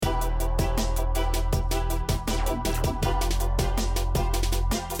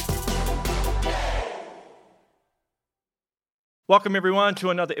Welcome, everyone, to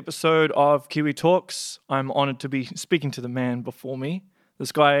another episode of Kiwi Talks. I'm honoured to be speaking to the man before me.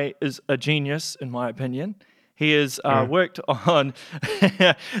 This guy is a genius, in my opinion. He has worked on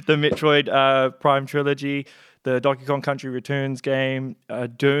the Metroid Prime Trilogy, the Donkey Kong Country Returns game,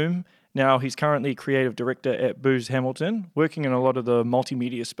 Doom. Now he's currently creative director at Booz Hamilton, working in a lot of the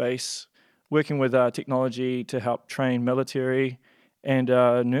multimedia space, working with technology to help train military and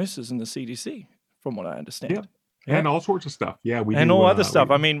nurses in the CDC, from what I understand. Yeah. And all sorts of stuff. Yeah, we and do. all other stuff.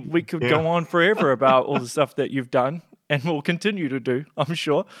 I mean, we could go on forever about all the stuff that you've done and will continue to do, I'm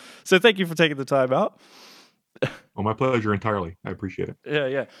sure. So thank you for taking the time out. Oh, my pleasure entirely. I appreciate it.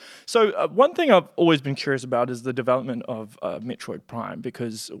 Yeah. So one thing I've always been curious about is the development of Metroid Prime,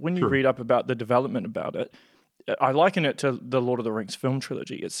 because when you read up about the development about it, I liken it to the Lord of the Rings film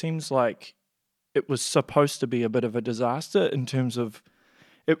trilogy. It seems like it was supposed to be a bit of a disaster in terms of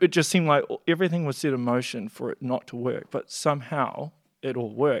it just seemed like everything was set in motion for it not to work, but somehow it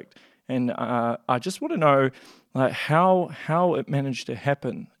all worked. And I just want to know like how it managed to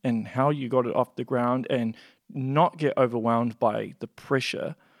happen and how you got it off the ground and not get overwhelmed by the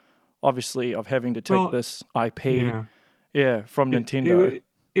pressure, obviously, of having to take this IP from Nintendo.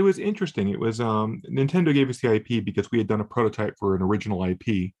 It was interesting. It was Nintendo gave us the IP because we had done a prototype for an original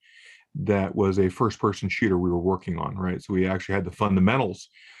IP that was a first-person shooter we were working on, right? So we actually had the fundamentals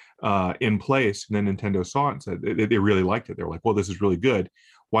in place, and then Nintendo saw it and said they really liked it. They were like, well, this is really good.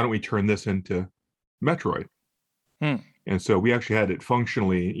 Why don't we turn this into Metroid? And so we actually had it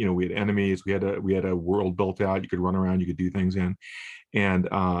functionally, we had enemies, we had a world built out, you could run around, you could do things in. And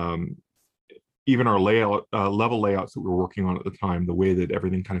even our layout, level layouts that we were working on at the time, the way that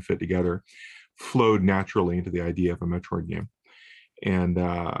everything kind of fit together, flowed naturally into the idea of a Metroid game. And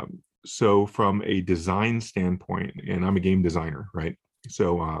so from a design standpoint, and I'm a game designer, right?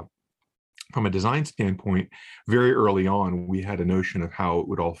 So from a design standpoint, very early on, we had a notion of how it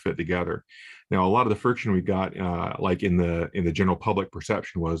would all fit together. Now, a lot of the friction we got, like in the general public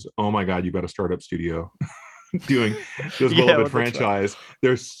perception, was, oh my God, you've got a startup studio doing this beloved franchise. Right.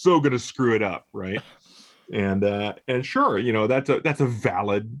 They're so going to screw it up, right? And sure, that's a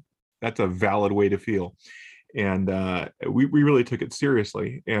valid way to feel. And we really took it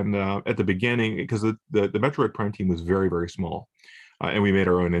seriously. And at the beginning, because the Metroid Prime team was very, very small, and we made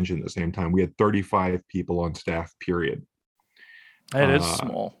our own engine at the same time. We had 35 people on staff, period. It is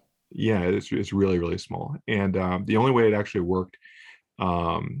small. Yeah, it's really, really small. And the only way it actually worked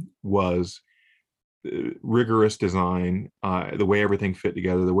was rigorous design, the way everything fit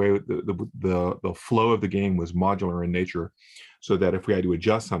together, the way the flow of the game was modular in nature, so that if we had to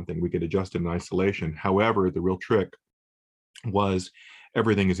adjust something, we could adjust it in isolation. However, the real trick was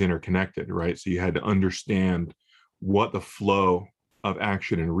everything is interconnected, right? So you had to understand what the flow of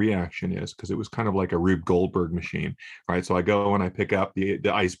action and reaction is, because it was kind of like a Rube Goldberg machine, right? So I go and I pick up the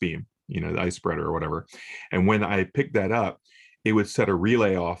ice beam, the ice spreader or whatever. And when I picked that up, it would set a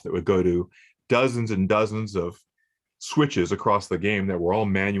relay off that would go to dozens and dozens of switches across the game that were all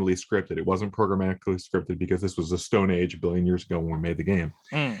manually scripted. It wasn't programmatically scripted because this was the Stone Age a billion years ago when we made the game.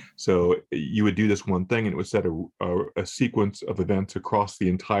 So you would do this one thing and it would set a sequence of events across the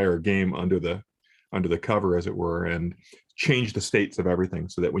entire game under the cover, as it were, and change the states of everything,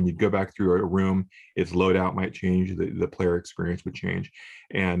 so that when you go back through a room, its loadout might change, the player experience would change.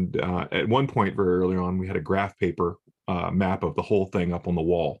 And at one point very early on, we had a graph paper map of the whole thing up on the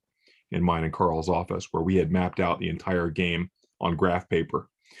wall in mine and Carl's office, where we had mapped out the entire game on graph paper.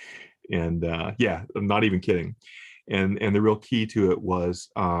 And I'm not even kidding. And the real key to it was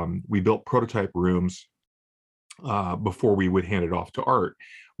we built prototype rooms before we would hand it off to art.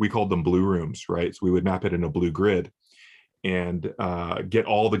 We called them blue rooms, right? So we would map it in a blue grid and get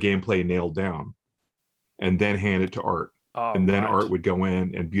all the gameplay nailed down, and then hand it to art. And then art would go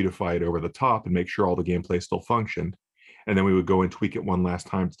in and beautify it over the top and make sure all the gameplay still functioned. And then we would go and tweak it one last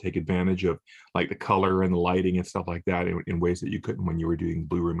time to take advantage of like the color and the lighting and stuff like that in ways that you couldn't when you were doing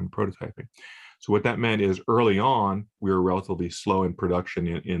blue room and prototyping. So what that meant is early on, we were relatively slow in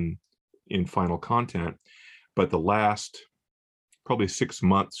production in final content, but the last probably 6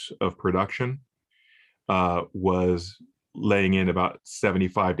 months of production was laying in about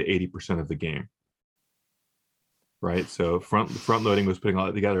 75 to 80% of the game. Right. So front loading was putting all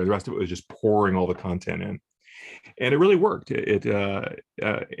that together. The rest of it was just pouring all the content in. And it really worked. And to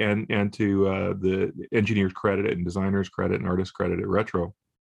the engineers' credit and designers' credit and artists' credit at Retro,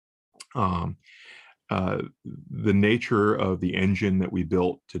 the nature of the engine that we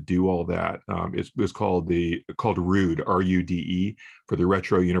built to do all that is called RUDE, RUDE, for the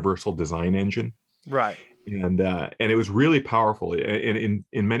Retro Universal Design Engine. Right. And it was really powerful. And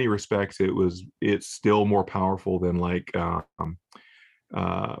in many respects, it's still more powerful than like from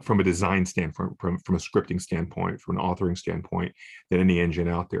a design standpoint, from a scripting standpoint, from an authoring standpoint, than any engine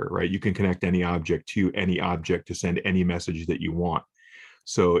out there, right? You can connect any object to send any message that you want.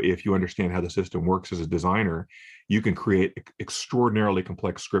 So if you understand how the system works as a designer, you can create extraordinarily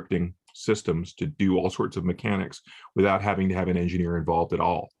complex scripting systems to do all sorts of mechanics without having to have an engineer involved at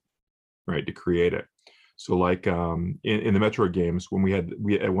all, right, to create it. So like in the Metroid games, when we at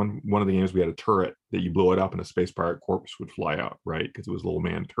one of the games we had a turret that you blow it up and a space pirate corpse would fly out, right? Because it was a little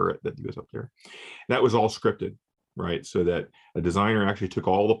man turret that goes up there. That was all scripted, right? So that a designer actually took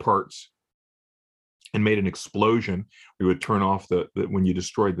all the parts and made an explosion. We would turn off when you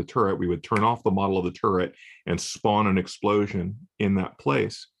destroyed the turret, we would turn off the model of the turret and spawn an explosion in that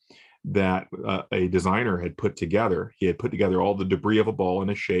place that a designer had put together. He had put together all the debris of a ball in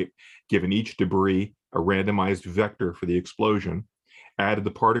a shape, given each debris a randomized vector for the explosion, added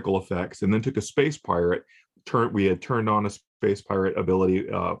the particle effects, and then took a space pirate. We had turned on a space pirate ability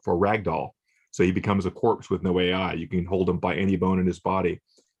for ragdoll. So he becomes a corpse with no AI. You can hold him by any bone in his body,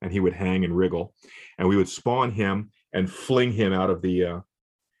 and he would hang and wriggle. And we would spawn him and fling him out of the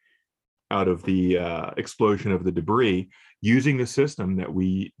explosion of the debris using the system that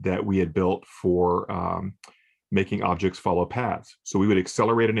we had built for making objects follow paths. So we would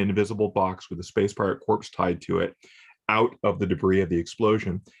accelerate an invisible box with a space pirate corpse tied to it out of the debris of the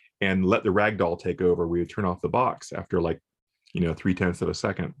explosion and let the ragdoll take over. We would turn off the box after 0.3 of a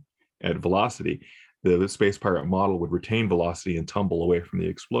second at velocity. The space pirate model would retain velocity and tumble away from the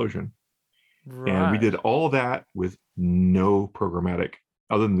explosion. And we Right. did all of that with no programmatic,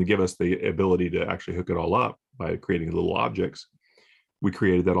 other than to give us the ability to actually hook it all up by creating little objects. We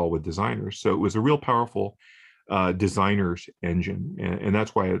created that all with designers. So it was a real powerful designer's engine. And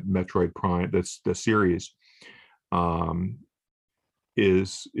that's why Metroid Prime, that's the series,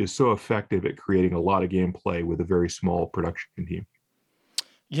 is so effective at creating a lot of gameplay with a very small production team.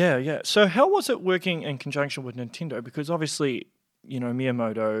 Yeah, yeah. So how was it working in conjunction with Nintendo? Because obviously,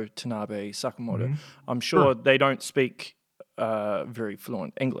 Miyamoto, Tanabe, Sakamoto, Mm-hmm. I'm sure they don't speak very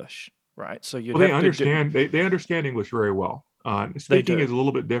fluent English, right? So you'd Well, they have to do. understand. They understand English very well. They Speaking do. is a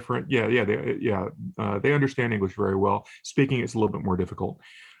little bit different. They understand English very well. Speaking is a little bit more difficult.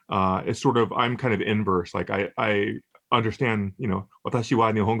 It's sort of I'm kind of inverse. Like I understand. Watashi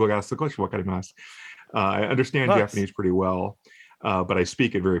wa nihongo ga少し wakarimasu. I understand Nice. Japanese pretty well, but I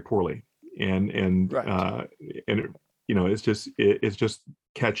speak it very poorly. Right. And it's just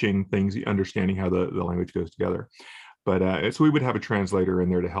catching things, understanding how the language goes together. But so we would have a translator in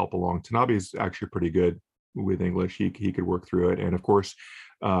there to help along. Tanabe's actually pretty good with English. He could work through it. And of course,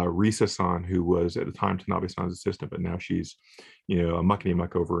 Risa-san, who was at the time Tanabe-san's assistant, but now she's, a muckety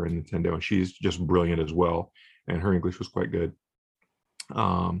muck over in Nintendo, and she's just brilliant as well. And her English was quite good.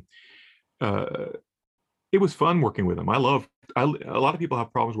 Um, uh, it was fun working with them. A lot of people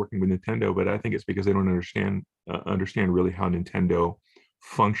have problems working with Nintendo, but I think it's because they don't understand really how Nintendo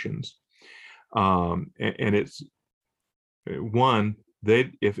functions. And it's one,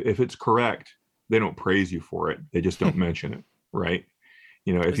 if it's correct, they don't praise you for it. They just don't mention it, right?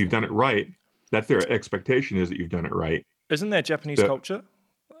 If you've done it right, that's their expectation, is that you've done it right. Isn't that Japanese So culture?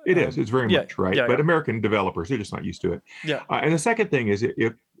 it's very Yeah, much right. yeah, But yeah, American developers, they're just not used to it. yeah. And the second thing is,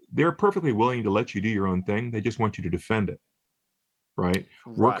 if they're perfectly willing to let you do your own thing, they just want you to defend it, right?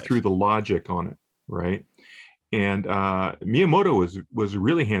 Work Right. through the logic on it, right? And Miyamoto was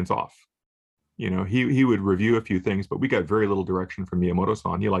really hands off. He would review a few things, but we got very little direction from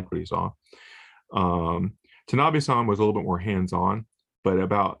Miyamoto-san. He liked what he saw. Tanabe-san was a little bit more hands-on, but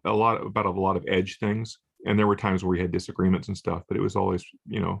about a lot of edge things. And there were times where we had disagreements and stuff, but it was always,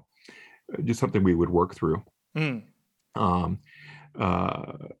 just something we would work through. Mm. Um,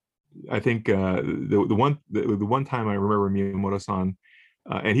 uh, I think the one time I remember Miyamoto-san,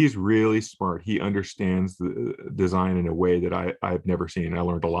 and he's really smart. He understands the design in a way that I've never seen. I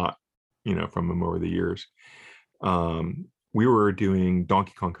learned a lot, from him over the years. We were doing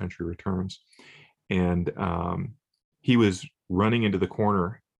Donkey Kong Country Returns, and he was running into the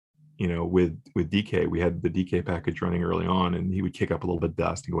corner, with DK. We had the DK package running early on, and he would kick up a little bit of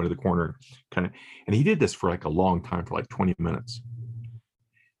dust and go into the corner, and he did this for like a long time, for like 20 minutes.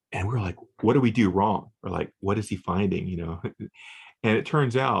 And we're like, what do we do wrong? Or like, what is he finding? And it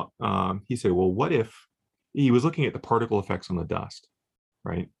turns out, he said, well, what if he was looking at the particle effects on the dust,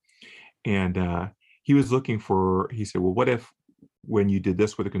 right? And he said, well, what if when you did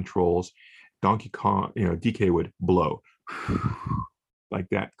this with the controls, Donkey Kong, DK would blow like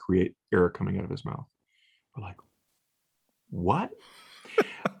that, create air coming out of his mouth. We're like, what?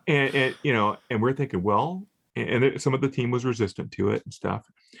 And we're thinking, well, some of the team was resistant to it and stuff.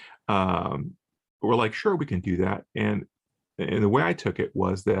 But we're like, sure, we can do that. And the way I took it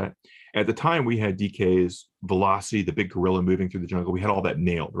was that at the time we had DK's velocity, the big gorilla moving through the jungle. We had all that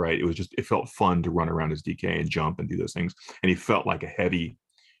nailed, right? It felt fun to run around as DK and jump and do those things. And he felt like a heavy,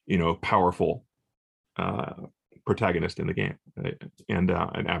 powerful protagonist in the game, right? And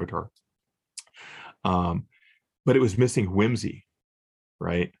an avatar. But it was missing whimsy,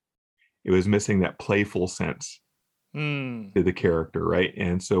 right? It was missing that playful sense to the character, right?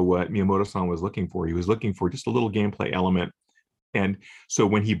 And so what Miyamoto-san was looking for, he was looking for just a little gameplay element. And so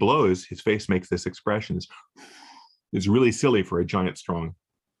when he blows, his face makes this expression. It's really silly for a giant, strong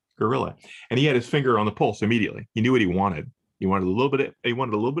gorilla. And he had his finger on the pulse immediately. He knew what he wanted. He wanted a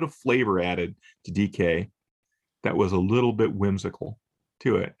little bit of flavor added to DK that was a little bit whimsical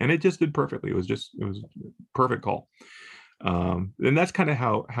to it. And it just did perfectly. It was a perfect call. And that's kind of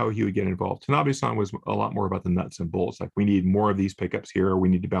how he would get involved. Tanabe-san was a lot more about the nuts and bolts. Like, we need more of these pickups here. We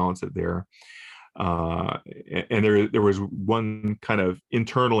need to balance it there. And there was one kind of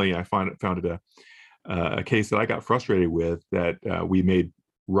internally, I found it a case that I got frustrated with that we made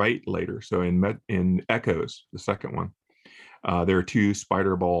right later. So in Echoes, the second one, there are two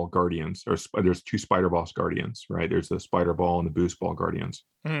Spider Ball Guardians, or there's two Spider Boss Guardians, right? There's the Spider Ball and the Boost Ball Guardians.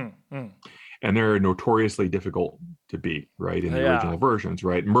 And they're notoriously difficult to beat, right? In the original versions,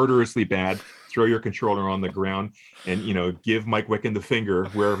 right? Murderously bad. Throw your controller on the ground and, give Mike Wikan the finger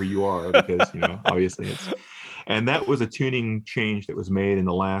wherever you are, because, obviously and that was a tuning change that was made in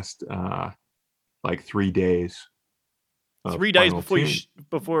the last, 3 days. 3 days before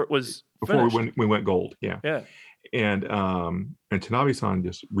it was finished. Before we went gold. Yeah. Yeah. And Tanabe-san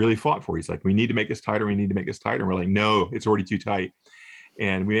just really fought for it. He's like, we need to make this tighter. We need to make this tighter. And we're like, no, it's already too tight.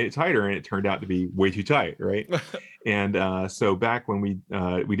 And we made it tighter, and it turned out to be way too tight, right? And so back when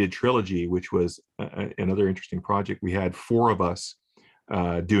we did Trilogy, which was another interesting project, we had 4 of us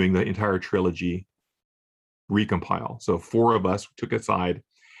doing the entire Trilogy recompile. So 4 of us took a side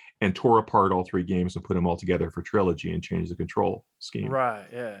and tore apart all 3 games and put them all together for Trilogy and changed the control scheme. Right,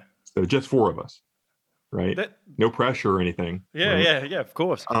 yeah. So just 4 of us, right? No pressure or anything. Yeah, right? yeah, of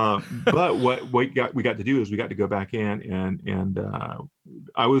course. But what we got to do is we got to go back in and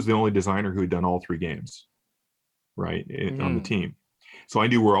I was the only designer who had done all 3 games, right, on the team. So I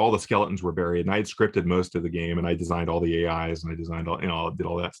knew where all the skeletons were buried, and I had scripted most of the game, and I designed all the AIs, and I designed did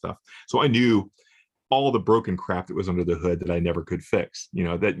all that stuff. So I knew all the broken crap that was under the hood that I never could fix,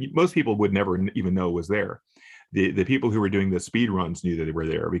 that most people would never even know was there. The people who were doing the speed runs knew that they were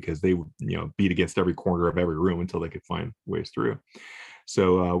there, because they would, beat against every corner of every room until they could find ways through.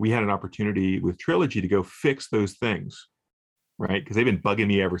 So we had an opportunity with Trilogy to go fix those things, right? Because they've been bugging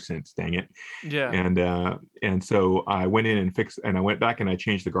me ever since, dang it. Yeah. And so I went in and fixed, and I went back and I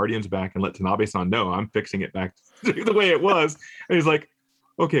changed the Guardians back and let Tanabe-san know I'm fixing it back to the way it was. And he's like,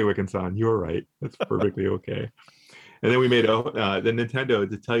 okay, Wikan-san, you're right. That's perfectly okay. And then we made the Nintendo,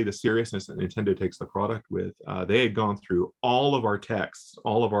 to tell you the seriousness that Nintendo takes the product with, they had gone through all of our texts,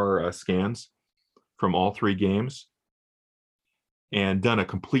 all of our scans from all 3 games, and done a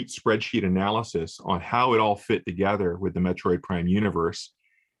complete spreadsheet analysis on how it all fit together with the Metroid Prime universe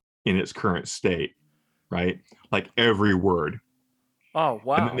in its current state, right? Like every word. Oh,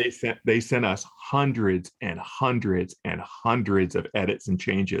 wow. And then they sent us hundreds and hundreds and hundreds of edits and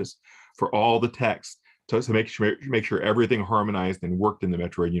changes for all the text to make sure everything harmonized and worked in the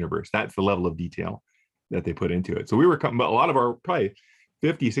Metroid universe. That's the level of detail that they put into it. So a lot of our, probably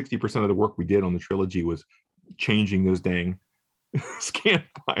 50-60% of the work we did on the Trilogy was changing those dang scan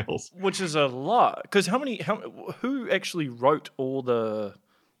files, which is a lot. Because who actually wrote all the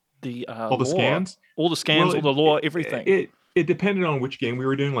lore? Scans, all the scans, all the lore, everything? It depended on which game we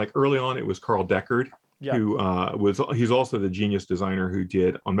were doing. Like early on, it was Carl Deckard, who he's also the genius designer who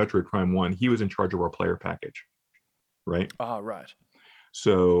did on Metroid Prime 1. He was in charge of our player package, right? Right.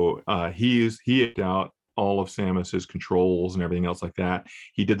 So he had out all of Samus's controls and everything else like that.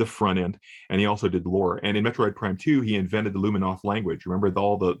 He did the front end, and he also did lore. And in Metroid Prime 2, he invented the Luminoth language. Remember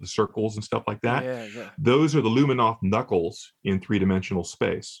all the circles and stuff like that? Yeah. Those are the Luminoth knuckles in 3-dimensional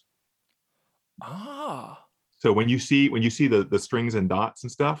space. So when you see the strings and dots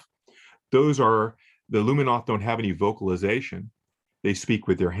and stuff, those are the Luminoth. Don't have any vocalization; they speak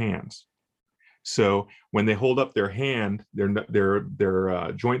with their hands. So when they hold up their hand, their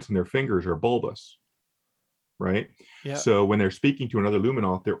joints and their fingers are bulbous, right? Yeah. So when they're speaking to another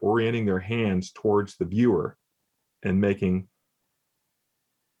Luminoth, they're orienting their hands towards the viewer and making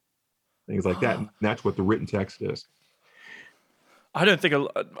things like that. And that's what the written text is. I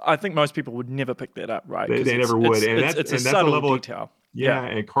think most people would never pick that up, right? They never would, it's a subtle detail. Yeah,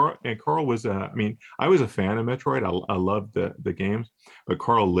 and Carl was I mean, I was a fan of Metroid. I loved the games, but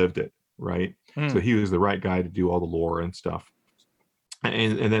Carl lived it, right? So Mm. he was the right guy to do all the lore and stuff.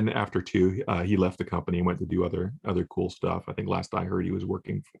 And then after two, he left the company and went to do other cool stuff. I think last I heard he was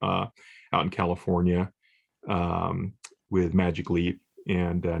working out in California um, with Magic Leap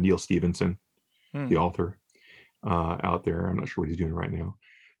and Neil Stevenson, the Mm. author, out there. I'm not sure what he's doing right now,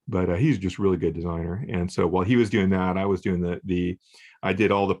 but he's just a really good designer. And so while he was doing that, I was doing I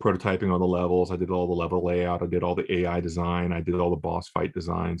did all the prototyping on the levels. I did all the level layout. I did all the AI design. I did all the boss fight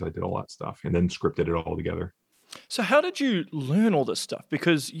designs. I did all that stuff, and then scripted it all together. So how did you learn all this stuff?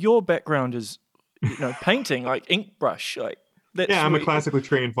 Because your background is, painting, like ink brush, like that's Yeah, I'm a where. classically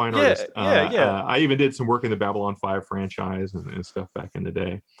trained fine Yeah, artist. yeah, yeah. I even did some work in the Babylon 5 franchise and stuff back in the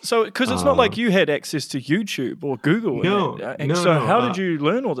day. So, because it's not Uh, like you had access to YouTube or Google and no, that. no, So, no. how did you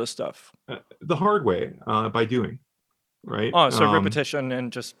learn all this stuff? The hard way, by doing, right? Oh, so repetition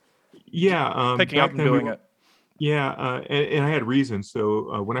and just Yeah, picking up back and then doing it. yeah, and I had reasons.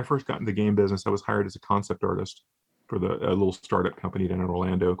 So when I first got into the game business, I was hired as a concept artist for a little startup company down in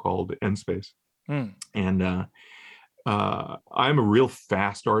Orlando called Nspace. Mm. And I'm a real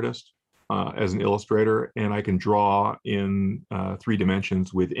fast artist as an illustrator, and I can draw in 3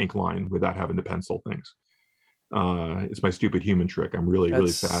 dimensions with ink line without having to pencil things. It's my stupid human trick. I'm really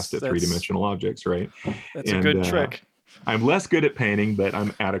fast at three-dimensional objects, right? That's a And good trick. I'm less good at painting, but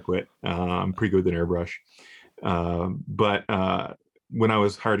I'm adequate. I'm pretty good with an airbrush. But when I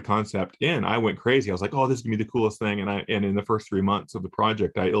was hired concept in, I went crazy. I was like, "Oh, this is gonna be the coolest thing!" And in the first 3 months of the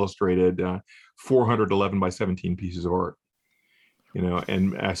project, I illustrated 411 by 17 pieces of art.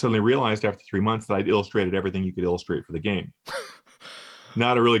 And I suddenly realized after 3 months that I'd illustrated everything you could illustrate for the game.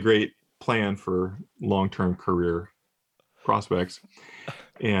 Not a really great plan for long-term career prospects.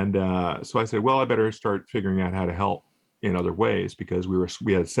 And so I said, well, I better start figuring out how to help in other ways, because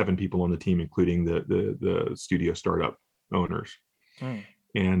we had 7 people on the team, including the studio startup owners. Mm.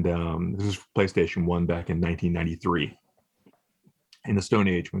 And this is PlayStation 1 back in 1993, in the Stone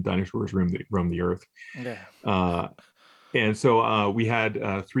Age when dinosaurs roamed the earth. Yeah. And so we had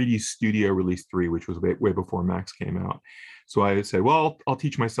 3D Studio Release 3, which was way before Max came out. So I said, well, I'll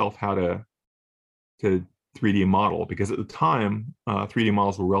teach myself how to 3D model, because at the time 3D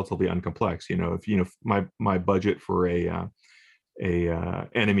models were relatively uncomplex. If my budget for a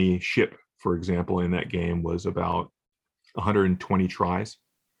enemy ship, for example, in that game was about 120 tries,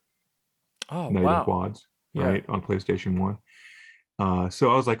 Oh, not even wow. quads, Yeah. right, on PlayStation 1.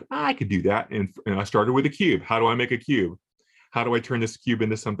 So I was like, I could do that. And I started with a cube. How do I make a cube? How do I turn this cube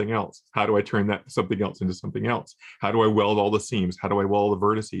into something else? How do I turn that something else into something else? How do I weld all the seams? How do I weld all the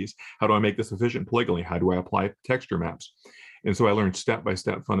vertices? How do I make this efficient polygonally? How do I apply texture maps? And so I learned step by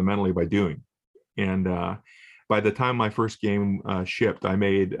step, fundamentally, by doing. And by the time my first game shipped, I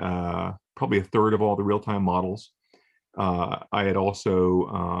made probably a third of all the real-time models. I had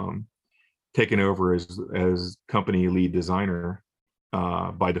also taken over as company lead designer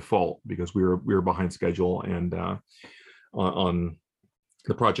by default, because we were behind schedule, and on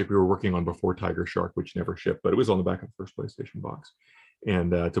the project we were working on before Tiger Shark, which never shipped, but it was on the back of the first PlayStation box.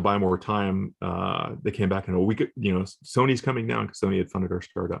 And to buy more time, they came back and, we could, Sony's coming down, because Sony had funded our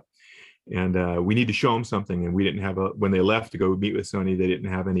startup, and we need to show them something. And we didn't have when they left to go meet with Sony, they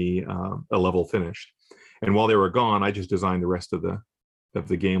didn't have a level finished. And while they were gone, I just designed the rest of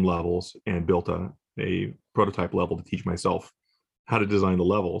the game levels and built a prototype level to teach myself how to design the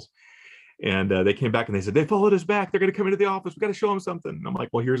levels. And they came back and they said, they followed us back. They're going to come into the office. We got to show them something. And I'm like,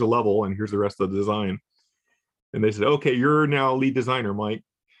 well, here's a level and here's the rest of the design. And they said, okay, you're now lead designer, Mike.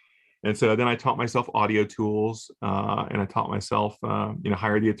 And so then I taught myself audio tools, and I taught myself,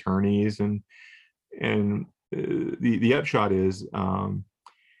 hire the attorneys. And the upshot is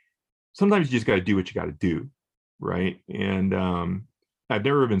sometimes you just got to do what you got to do, right? And I've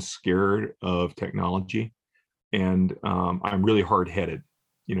never been scared of technology, and I'm really hard-headed.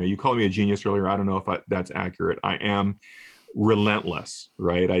 You called me a genius earlier. I don't know if that's accurate. I am relentless,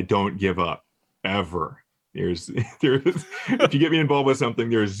 right? I don't give up ever. If you get me involved with something,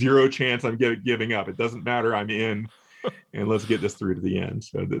 there's zero chance I'm giving up. It doesn't matter. I'm in, and let's get this through to the end.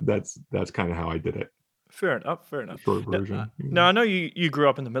 So that's kind of how I did it. Fair enough. Fair enough. Short version. Now I know you grew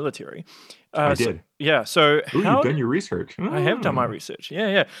up in the military. I did. Yeah. So you've done your research. I have done my research.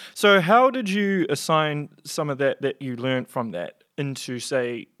 Yeah. So how did you assign some of that you learned from that into,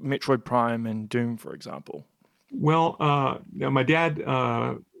 say, Metroid Prime and Doom, for example? Well, my dad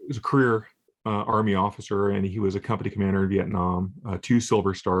was a career Army officer, and he was a company commander in Vietnam. 2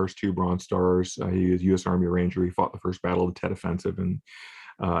 Silver Stars, 2 Bronze Stars. He was U.S. Army Ranger. He fought the first battle of the Tet Offensive, and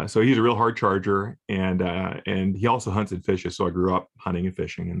So he's a real hard charger, and he also hunts and fishes. So I grew up hunting and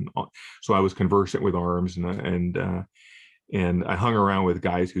fishing, and so I was conversant with arms, and I hung around with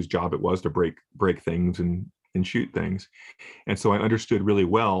guys whose job it was to break things and shoot things. And so I understood really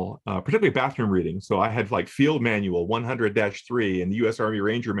well, particularly bathroom reading. So I had like field manual 100-3 and the U.S. Army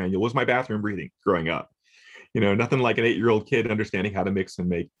Ranger manual was my bathroom reading growing up. Nothing like an 8-year-old kid understanding how to mix and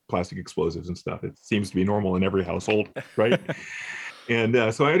make plastic explosives and stuff. It seems to be normal in every household, right?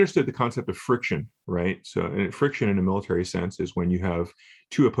 And so I understood the concept of friction, right? So friction in a military sense is when you have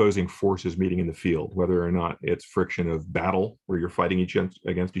two opposing forces meeting in the field, whether or not it's friction of battle, where you're fighting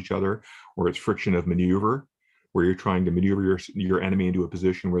against each other, or it's friction of maneuver, where you're trying to maneuver your enemy into a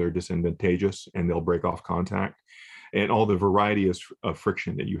position where they're disadvantageous and they'll break off contact, and all the variety of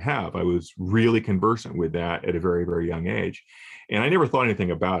friction that you have. I was really conversant with that at a very, very young age. And I never thought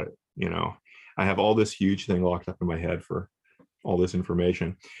anything about it. I have all this huge thing locked up in my head for all this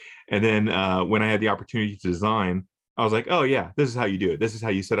information. And then when I had the opportunity to design, I was like, oh yeah, this is how you do it. This is how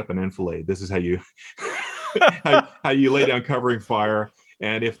you set up an enfilade. This is how you how you lay down covering fire.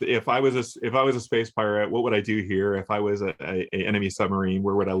 And if I was a space pirate, what would I do here? If I was a enemy submarine,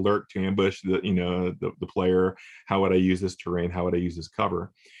 where would I lurk to ambush the player? How would I use this terrain? How would I use this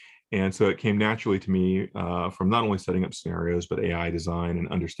cover? And so it came naturally to me from not only setting up scenarios, but AI design and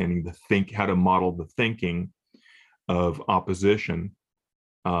understanding how to model the thinking of opposition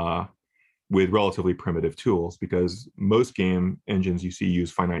with relatively primitive tools, because most game engines you see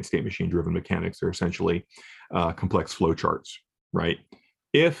use finite state machine driven mechanics. They're essentially complex flow charts, right?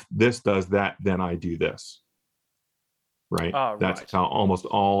 If this does that, then I do this, right? That's how almost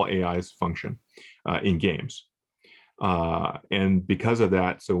all AIs function in games. And because of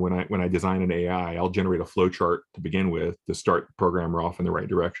that, so when I design an AI, I'll generate a flow chart to begin with to start the programmer off in the right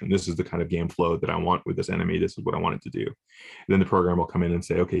direction. This is the kind of game flow that I want with this enemy. This is what I want it to do. And then the program will come in and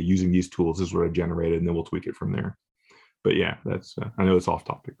say, okay, using these tools, this is what I generated, and then we'll tweak it from there. But yeah, that's I know it's off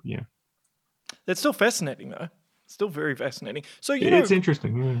topic. Yeah, that's still fascinating though. Still very fascinating. So it's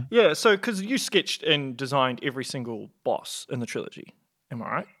interesting. Yeah. So because you sketched and designed every single boss in the trilogy, am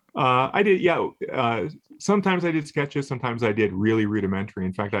I right? I did, yeah. Sometimes I did sketches. Sometimes I did really rudimentary.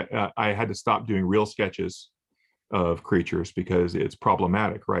 In fact, I had to stop doing real sketches of creatures because it's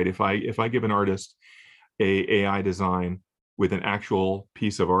problematic, right? If I give an artist a AI design with an actual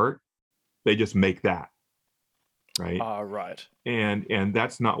piece of art, they just make that, right? Right. And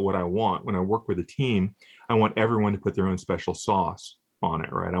that's not what I want. When I work with a team, I want everyone to put their own special sauce on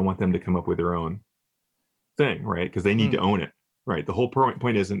it, right? I want them to come up with their own thing, right? Because they need to own it. Right. The whole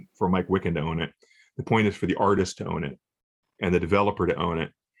point isn't for Mike Wikan to own it. The point is for the artist to own it and the developer to own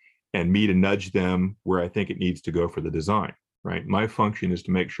it, and me to nudge them where I think it needs to go for the design. Right. My function is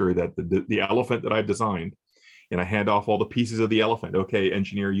to make sure that the elephant that I've designed, and I hand off all the pieces of the elephant. Okay,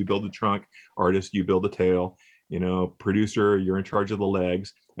 engineer, you build the trunk. Artist, you build the tail. Producer, you're in charge of the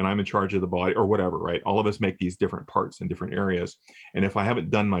legs, and I'm in charge of the body, or whatever. Right. All of us make these different parts in different areas. And if I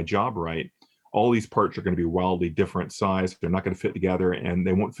haven't done my job right, all these parts are going to be wildly different size. They're not going to fit together, and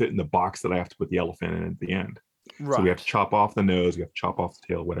they won't fit in the box that I have to put the elephant in at the end. Right. So we have to chop off the nose, we have to chop off the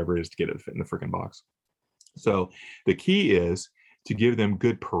tail, whatever it is, to get it to fit in the freaking box. So the key is to give them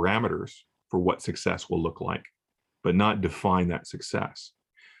good parameters for what success will look like, but not define that success.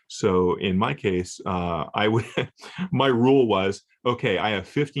 So in my case, my rule was, okay, I have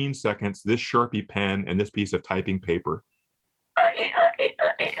 15 seconds, this Sharpie pen and this piece of typing paper.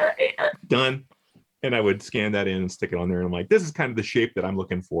 Done. And I would scan that in and stick it on there, and I'm like, this is kind of the shape that I'm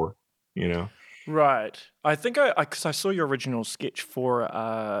looking for, Right. I think because I saw your original sketch for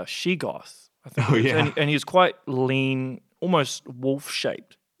Shegoth. I think. Oh yeah. And he's quite lean, almost wolf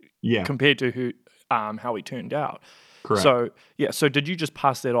shaped. Yeah. Compared to how he turned out. Correct. So yeah. So did you just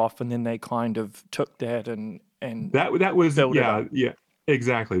pass that off, and then they kind of took that and that was yeah.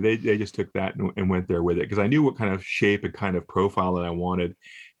 Exactly. They just took that and went there with it, because I knew what kind of shape and kind of profile that I wanted.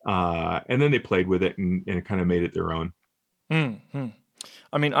 And then they played with it and kind of made it their own. Mm-hmm.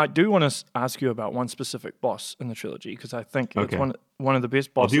 I mean, I do want to ask you about one specific boss in the trilogy, because I think it's one of the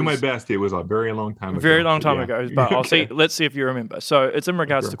best bosses. I'll do my best. It was a very long time ago. Very long time ago, but I'll see. Let's see if you remember. So it's in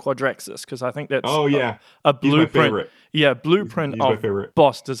regards to Quadraxis, because I think that's a blueprint. Yeah, blueprint of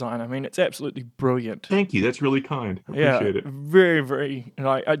boss design. I mean, it's absolutely brilliant. Thank you. That's really kind. I appreciate it. Very, very.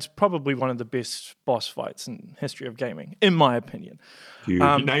 It's probably one of the best boss fights in history of gaming, in my opinion. Dude,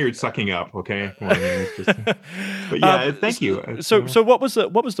 now you're sucking up, okay? But yeah, thank you. So what was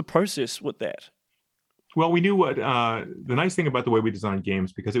the process with that? Well, we knew what the nice thing about the way we designed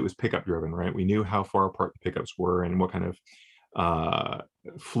games, because it was pickup driven, right? We knew how far apart the pickups were and what kind of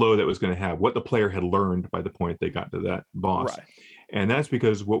flow that was going to have, what the player had learned by the point they got to that boss. Right. And that's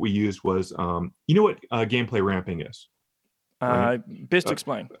because what we used was, you know what gameplay ramping is, right? Best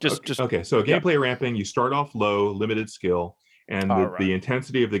explain. Just okay. So yeah. gameplay ramping, you start off low, limited skill, and All the right.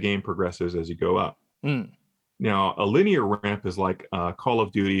 intensity of the game progresses as you go up. Mm. Now, a linear ramp is like Call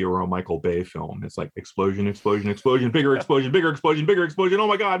of Duty or a Michael Bay film. It's like explosion, explosion, explosion, bigger explosion, bigger explosion, bigger explosion. Oh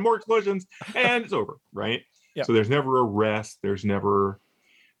my God, more explosions, and it's over, right? Yeah. So there's never a rest. There's never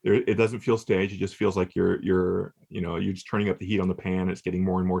it doesn't feel staged. It just feels like you're just turning up the heat on the pan. It's getting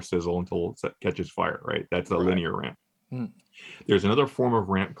more and more sizzle until it catches fire, right? That's a linear ramp. Mm. There's another form of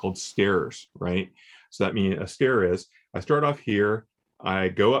ramp called stairs, right? So that means a stair is I start off here, I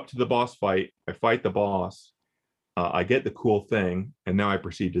go up to the boss fight, I fight the boss, I get the cool thing, and now I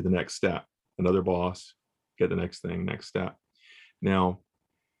proceed to the next step. Another boss, get the next thing, next step. Now,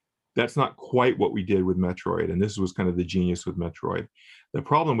 that's not quite what we did with Metroid, and this was kind of the genius with Metroid. The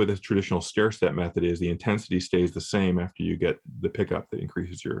problem with this traditional stair step method is the intensity stays the same after you get the pickup that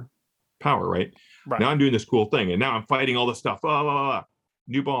increases your power, right? Now I'm doing this cool thing, and now I'm fighting all this stuff.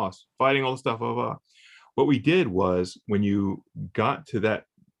 New boss, fighting all the stuff. What we did was when you got to that,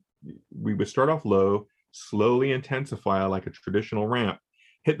 we would start off low, slowly intensify like a traditional ramp,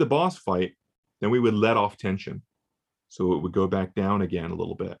 hit the boss fight, then we would let off tension. So it would go back down again a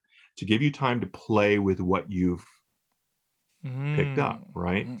little bit to give you time to play with what you've picked up,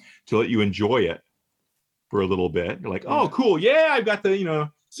 right? To let you enjoy it for a little bit. You're like, oh, cool. Yeah, I've got the,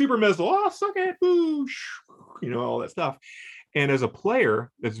 super missile. Oh, suck it. Boo. All that stuff. And as a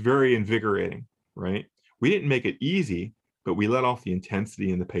player, it's very invigorating, right? We didn't make it easy, but we let off the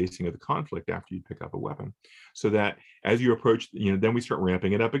intensity and the pacing of the conflict after you pick up a weapon, so that as you approach, then we start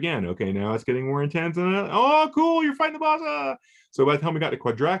ramping it up again. Okay, now it's getting more intense. Oh, cool, you're fighting the boss. So by the time we got to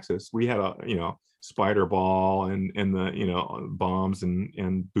Quadraxis, we had a spider ball and the bombs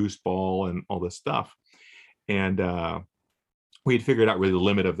and boost ball and all this stuff, and we had figured out really the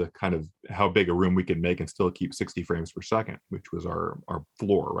limit of the kind of how big a room we could make and still keep 60 frames per second, which was our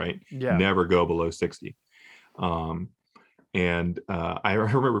floor, right? Yeah. Never go below 60. And I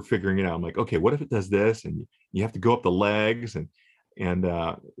remember figuring it out. I'm like, okay, what if it does this? And you have to go up the legs, and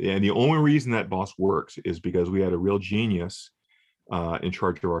the only reason that boss works is because we had a real genius in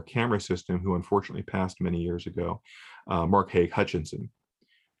charge of our camera system, who unfortunately passed many years ago, Mark Haig Hutchinson,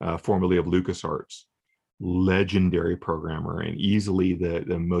 formerly of LucasArts, legendary programmer and easily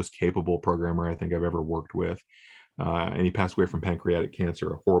the most capable programmer I think I've ever worked with. And he passed away from pancreatic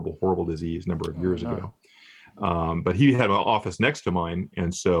cancer, a horrible, horrible disease a number of years ago. But he had an office next to mine,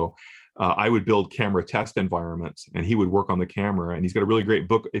 and so I would build camera test environments, and he would work on the camera. And he's got a really great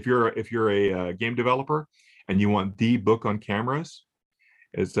book. If you're a game developer and you want the book on cameras,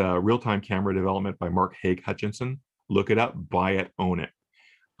 it's Real-Time Camera Development by Mark Haig Hutchinson. Look it up, buy it, own it.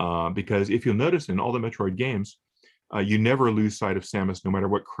 Because if you'll notice in all the Metroid games, you never lose sight of Samus, no matter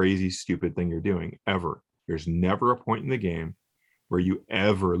what crazy, stupid thing you're doing, ever. There's never a point in the game where you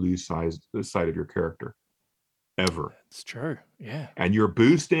ever lose sight of your character. Ever. It's true. Yeah. And you're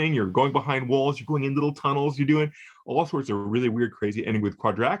boosting, you're going behind walls, you're going in little tunnels, you're doing all sorts of really weird, crazy. And with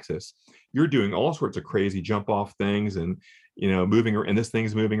Quadraxis, you're doing all sorts of crazy jump off things and, moving, and this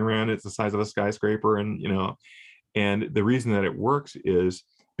thing's moving around. It's the size of a skyscraper. And, and the reason that it works is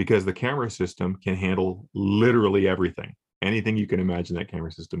because the camera system can handle literally everything. Anything you can imagine that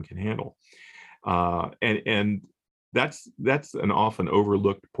camera system can handle. And that's an often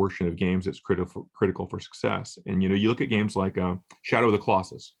overlooked portion of games that's critical for success. And you look at games like Shadow of the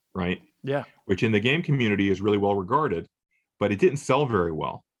Colossus, right? Yeah. Which in the game community is really well regarded, but it didn't sell very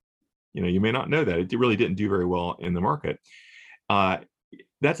well. You may not know that it really didn't do very well in the market.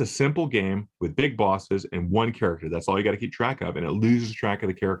 That's a simple game with big bosses and one character. That's all you got to keep track of, and it loses track of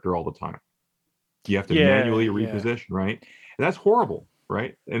the character all the time. You have to manually reposition, right? And that's horrible,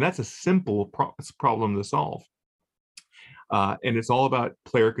 right? And that's a simple problem to solve. And it's all about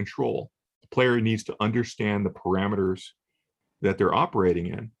player control. The player needs to understand the parameters that they're operating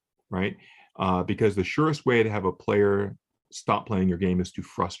in, right? Because the surest way to have a player stop playing your game is to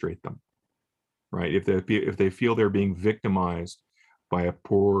frustrate them, right? If they feel they're being victimized by a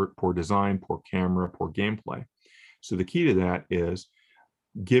poor design, poor camera, poor gameplay. So the key to that is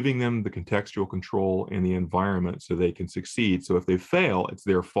giving them the contextual control in the environment so they can succeed. So if they fail, it's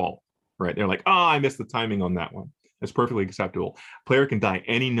their fault, right? They're like, I missed the timing on that one. That's perfectly acceptable. Player can die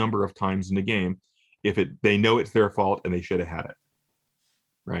any number of times in the game if they know it's their fault and they should have had it,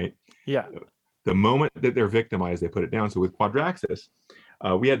 right? Yeah. The moment that they're victimized, they put it down. So with Quadraxis,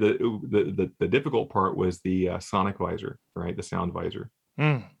 we had the difficult part was the sonic visor, right? The sound visor.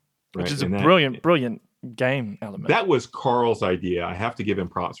 Right? Which is brilliant game element. That was Carl's idea. I have to give him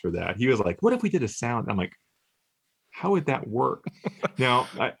props for that. He was like, what if we did a sound? I'm like, how would that work? Now,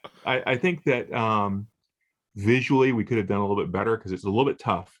 I think that visually we could have done a little bit better because it's a little bit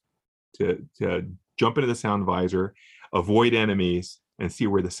tough to jump into the sound visor, avoid enemies, and see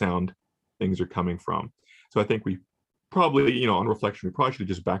where the sound things are coming from. So I think we probably, on reflection, we probably should have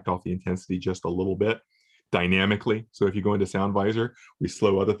just backed off the intensity just a little bit dynamically. So if you go into sound visor, we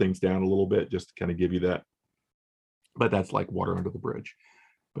slow other things down a little bit just to kind of give you that. But that's like water under the bridge.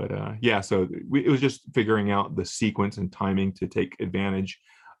 But yeah, so it was just figuring out the sequence and timing to take advantage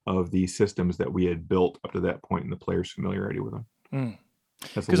of the systems that we had built up to that point and the player's familiarity with them. Mm.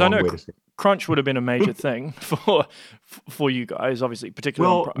 Because I know crunch would have been a major thing for you guys, obviously,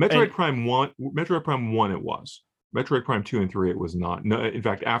 particularly. Well, Metroid Prime 1, it was. Metroid Prime 2 and 3, it was not. No, in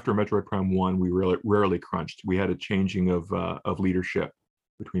fact, after Metroid Prime 1, we rarely crunched. We had a changing of leadership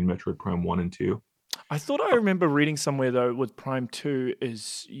between Metroid Prime 1 and 2. I thought I remember reading somewhere, though, with Prime 2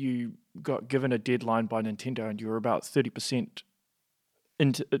 is you got given a deadline by Nintendo and you were about 30%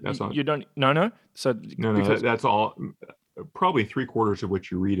 into... You don't... No? So No, that's all... Probably 3/4 of what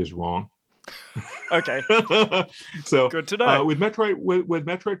you read is wrong. Okay. So good to know. With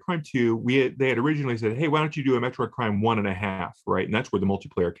Metroid Prime 2, they had originally said, hey, why don't you do a Metroid Prime 1.5, right? And that's where the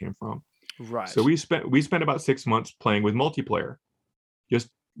multiplayer came from. Right. So we spent about 6 months playing with multiplayer. Just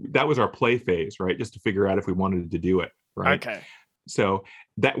that was our play phase, right? Just to figure out if we wanted to do it, right? Okay. So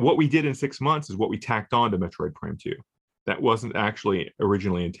that what we did in 6 months is what we tacked on to Metroid Prime 2. That wasn't actually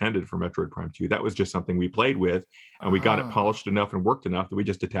originally intended for Metroid Prime 2. That was just something we played with, and we got it polished enough and worked enough that we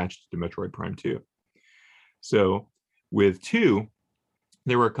just attached it to Metroid Prime 2. So with 2,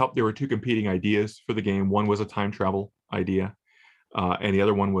 there were two competing ideas for the game. One was a time travel idea, and the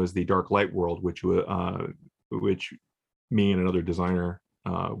other one was the Dark Light world, which me and another designer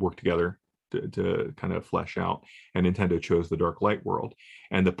worked together to kind of flesh out. And Nintendo chose the Dark Light world.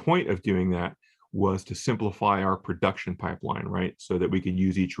 And the point of doing that was to simplify our production pipeline, right? So that we could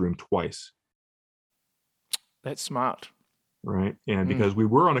use each room twice. That's smart. Right. And because we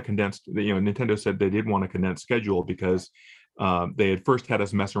were on a condensed, Nintendo said they did want a condensed schedule because they had first had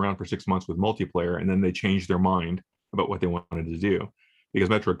us mess around for 6 months with multiplayer, and then they changed their mind about what they wanted to do. Because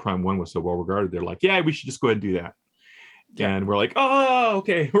Metroid Prime 1 was so well regarded, they're like, yeah, we should just go ahead and do that. Yeah. And we're like, oh,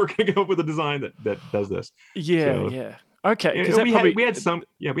 okay, we're going to go up with a design that does this. Yeah. Okay, because we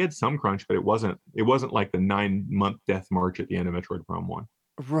had some crunch, but it wasn't like the 9-month death march at the end of Metroid Prime 1.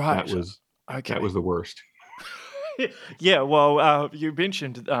 Right. That was the worst. Yeah, well, you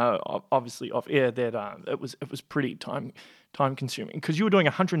mentioned obviously off air that it was pretty time consuming because you were doing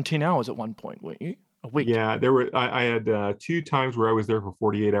 110 hours at one point, weren't you? A week. Yeah, I had 2 times where I was there for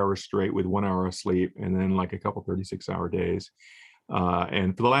 48 hours straight with 1 hour of sleep, and then like a couple 36-hour days.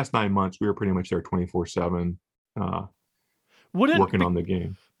 And for the last 9 months, we were pretty much there 24/7. Working on the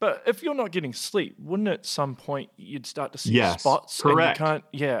game. But if you're not getting sleep, wouldn't at some point you'd start to see spots? Correct. And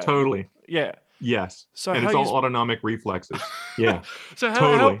you can't, Totally. Yeah. Yes. So and it's all autonomic reflexes. Yeah. So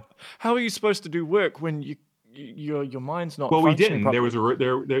how are you supposed to do work when your mind's not? Well, we didn't. Properly?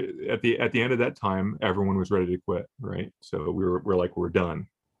 There was at the end of that time, everyone was ready to quit. Right. So we're done.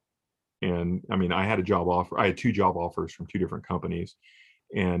 And I mean, I had 2 job offers from 2 different companies,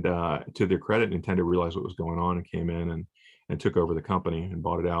 and to their credit, Nintendo realized what was going on and came in and took over the company and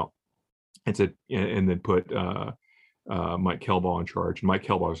bought it out, and then put Mike Kelbaugh in charge. And Mike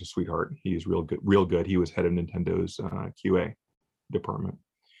Kelbaugh was a sweetheart. He's real good. He was head of Nintendo's QA department,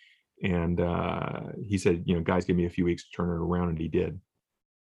 and he said, guys, give me a few weeks to turn it around, and he did.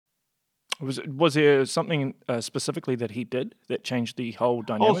 Was there something specifically that he did that changed the whole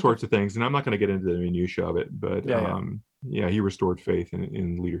dynamic? All sorts of things, and I'm not going to get into the minutiae of it, but he restored faith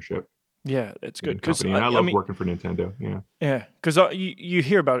in leadership. Yeah, it's good because I love working for Nintendo. Yeah, because you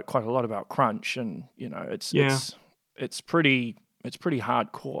hear about it quite a lot about crunch, and it's pretty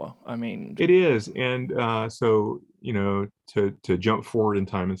hardcore. I mean, it is, and so to jump forward in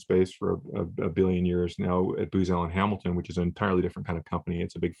time and space for a billion years now at Booz Allen Hamilton, which is an entirely different kind of company.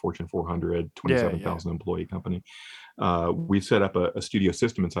 It's a big Fortune 400, 27,000 employee company. We set up a studio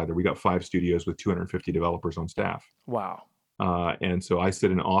system inside there. We got 5 studios with 250 developers on staff. Wow. And so I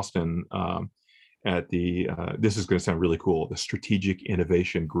sit in Austin at the, this is going to sound really cool, the Strategic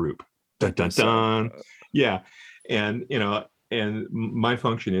Innovation Group. Dun, dun, dun. Yeah. And, and my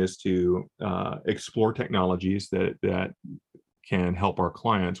function is to explore technologies that can help our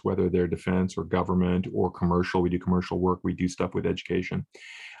clients, whether they're defense or government or commercial. We do commercial work. We do stuff with education.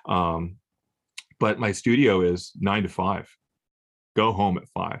 But my studio is 9 to 5. Go home at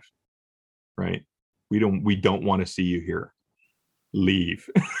 5, right? We don't want to see you here. leave.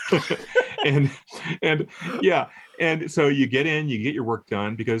 and and yeah, and so you get in, you get your work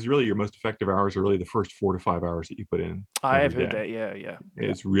done, because really your most effective hours are really the first 4 to 5 hours that you put in I have every heard day. that. Yeah.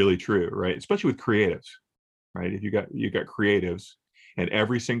 It's really true, right? Especially with creatives, right? If you got creatives, and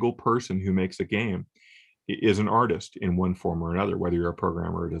every single person who makes a game is an artist in one form or another, whether you're a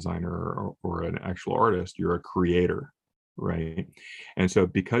programmer, a designer, or an actual artist, you're a creator, right? And so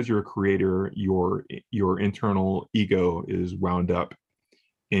because you're a creator, your internal ego is wound up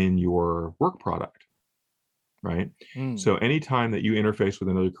in your work product, right? So anytime that you interface with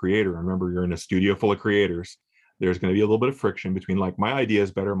another creator, remember you're in a studio full of creators, there's going to be a little bit of friction between, like, my idea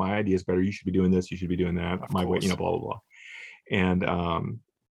is better, you should be doing this, you should be doing that, my way, blah blah blah. And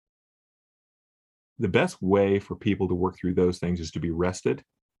the best way for people to work through those things is to be rested,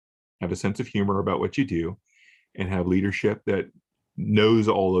 have a sense of humor about what you do, and have leadership that knows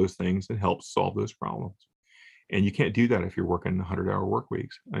all those things and helps solve those problems. And you can't do that if you're working 100-hour work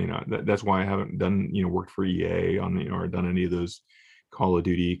weeks. That's why I haven't done, worked for EA on, or done any of those Call of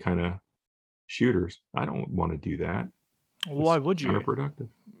Duty kind of shooters. I don't want to do that. Why would you? Counterproductive.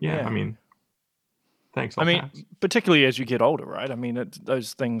 Yeah. I mean, thanks. I mean, particularly as you get older, right? I mean,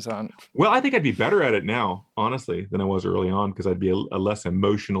 those things aren't. Well, I think I'd be better at it now, honestly, than I was early on, because I'd be a less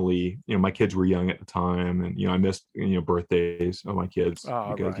emotionally, my kids were young at the time, and, I missed, birthdays of my kids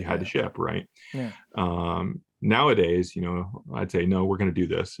because you had to ship, right? Yeah. Nowadays, I'd say, no, we're going to do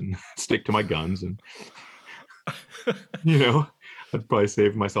this and stick to my guns. And, I'd probably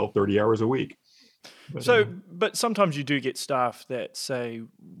save myself 30 hours a week. But sometimes you do get staff that say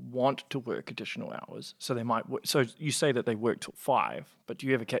want to work additional hours, so they might. So you say that they work till 5, but do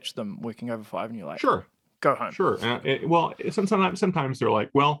you ever catch them working over 5 and you're like, sure, go home? Sure. Sometimes they're like,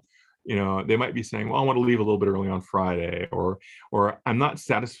 well, they might be saying, well, I want to leave a little bit early on Friday, or I'm not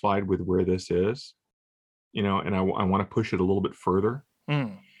satisfied with where this is, and I want to push it a little bit further.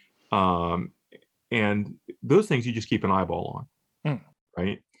 And those things you just keep an eyeball on,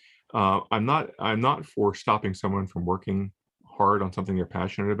 right? I'm not for stopping someone from working hard on something they're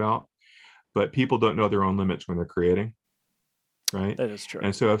passionate about, but people don't know their own limits when they're creating, right? That is true.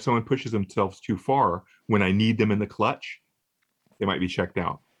 And so if someone pushes themselves too far, when I need them in the clutch, they might be checked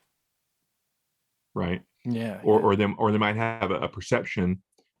out, right? Yeah. Or they might have a perception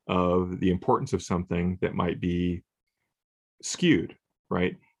of the importance of something that might be skewed,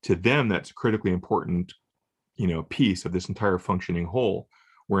 right? To them, that's a critically important, piece of this entire functioning whole.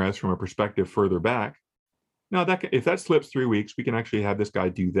 Whereas from a perspective further back, now if that slips 3 weeks, we can actually have this guy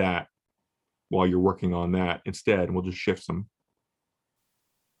do that while you're working on that instead, and we'll just shift some,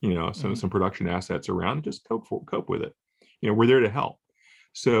 some production assets around and just cope with it. We're there to help.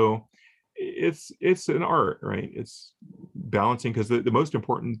 So it's an art, right? It's balancing, because the most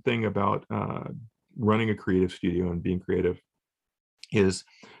important thing about running a creative studio and being creative is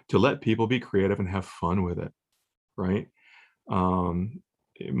to let people be creative and have fun with it, right?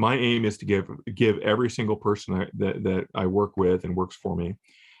 My aim is to give every single person that I work with and works for me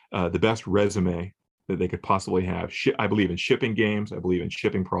the best resume that they could possibly have. I believe in shipping games. I believe in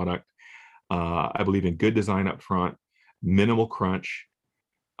shipping product. I believe in good design up front, minimal crunch,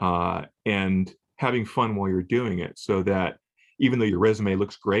 and having fun while you're doing it, so that even though your resume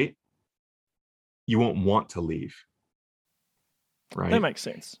looks great, you won't want to leave. Right? That makes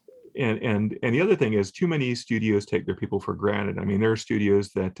sense. And the other thing is, too many studios take their people for granted. I mean, there are studios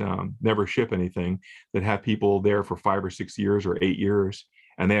that never ship anything, that have people there for 5 or 6 years or 8 years,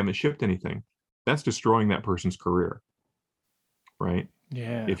 and they haven't shipped anything. That's destroying that person's career, right?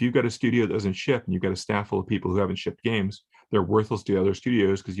 Yeah. If you've got a studio that doesn't ship, and you've got a staff full of people who haven't shipped games, they're worthless to other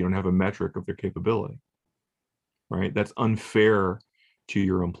studios because you don't have a metric of their capability, right? That's unfair to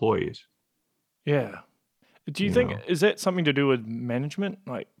your employees. Yeah. Do you think, is that something to do with management,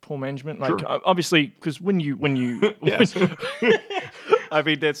 like poor management? Like, sure. Obviously, because when you yes. I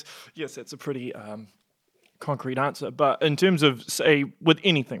mean, that's a pretty concrete answer. But in terms of, say, with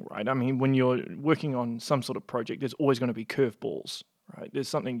anything, right? I mean, when you're working on some sort of project, there's always going to be curveballs, right? There's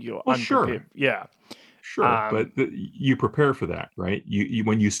something you're unprepared. Sure. Yeah. Sure, but you prepare for that, right? You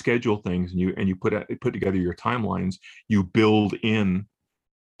when you schedule things and you put together your timelines, you build in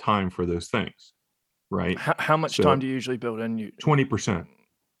time for those things, right? How much time do you usually build in? 20%.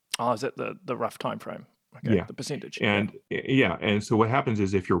 Oh, is that the rough time frame? Okay, yeah, the percentage. And and so what happens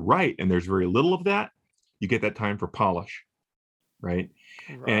is, if you're right and there's very little of that, you get that time for polish, right?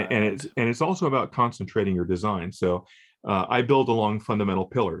 And it's also about concentrating your design. So I build along fundamental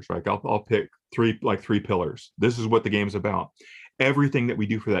pillars, right? I'll pick three pillars. This is what the game's about. Everything that we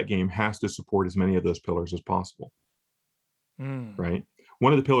do for that game has to support as many of those pillars as possible, right?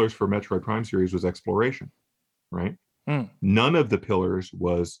 One of the pillars for Metroid Prime series was exploration, right? Mm. None of the pillars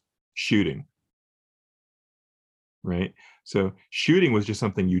was shooting, right? So shooting was just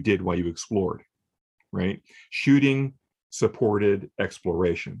something you did while you explored, right? Shooting supported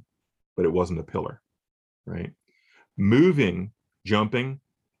exploration, but it wasn't a pillar, right? Moving, jumping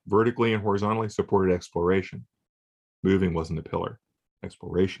vertically and horizontally supported exploration. Moving wasn't a pillar.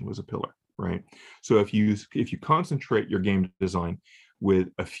 Exploration was a pillar, right? So if you concentrate your game design with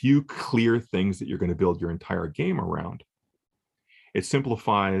a few clear things that you're going to build your entire game around, it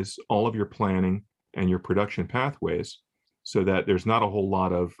simplifies all of your planning and your production pathways so that there's not a whole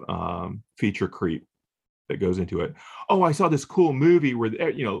lot of feature creep that goes into it. Oh, I saw this cool movie where,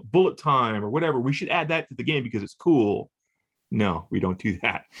 bullet time or whatever. We should add that to the game because it's cool. No, we don't do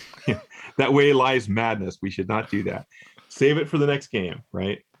that. That way lies madness. We should not do that. Save it for the next game,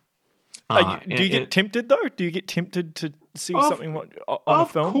 right? Do you get tempted though? Do you get tempted to see something on a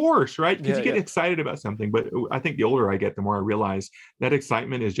film? Of course, right? Because you get excited about something. But I think the older I get, the more I realize that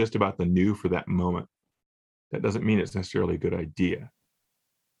excitement is just about the new for that moment. That doesn't mean it's necessarily a good idea,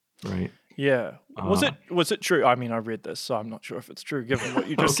 right? Yeah. Was it true? I mean, I read this, so I'm not sure if it's true given what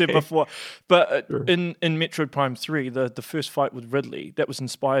you just said before. But Sure. in Metroid Prime 3, the first fight with Ridley, that was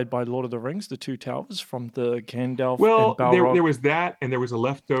inspired by Lord of the Rings, the Two Towers from the Gandalf and Balrog. There was that, and there was a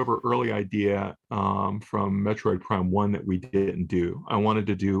leftover early idea from Metroid Prime 1 that we didn't do. I wanted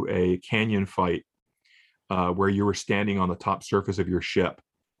to do a canyon fight where you were standing on the top surface of your ship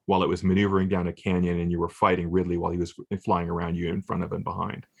while it was maneuvering down a canyon, and you were fighting Ridley while he was flying around you in front of and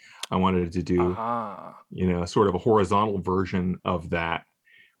behind. I wanted to do, sort of a horizontal version of that,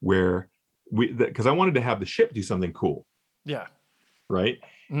 where because I wanted to have the ship do something cool. Yeah. Right.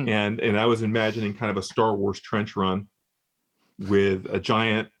 And I was imagining kind of a Star Wars trench run with a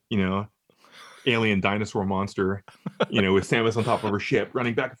giant, alien dinosaur monster, with Samus on top of her ship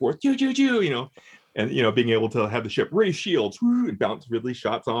running back and forth, and being able to have the ship raise shields and bounce Ridley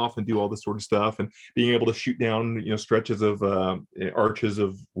shots off and do all this sort of stuff, and being able to shoot down stretches of arches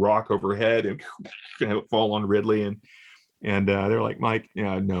of rock overhead and have it fall on Ridley, and they're like, Mike,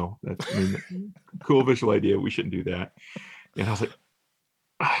 no, that's cool visual idea, we shouldn't do that. And I was like,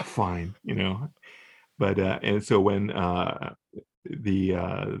 fine, but and so when the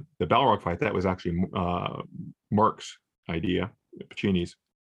Balrog fight, that was actually Mark's idea, Pacini's,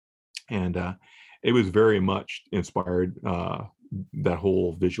 and it was very much inspired, that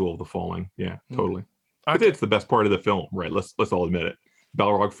whole visual of the falling. Yeah, totally. But it's the best part of the film, right? Let's all admit it.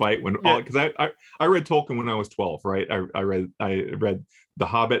 Balrog fight, because I read Tolkien when I was 12, right? I read The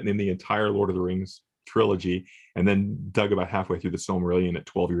Hobbit and then the entire Lord of the Rings trilogy, and then dug about halfway through the Silmarillion at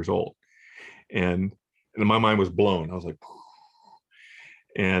 12 years old, and my mind was blown. I was like,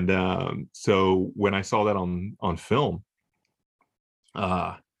 and so when I saw that on film,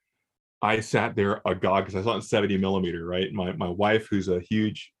 I sat there agog because I saw it in 70 millimeter, right? My wife, who's a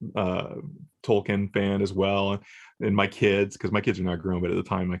huge Tolkien fan as well, and my kids, because my kids are not grown, but at the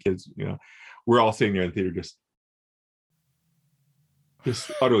time, my kids, we're all sitting there in the theater just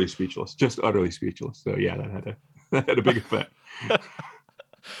utterly speechless, So yeah, that had a big effect.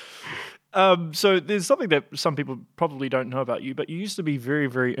 So there's something that some people probably don't know about you, but you used to be very,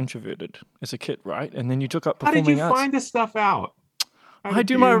 very introverted as a kid, right? And then you took up performing arts. How did you find this stuff out? I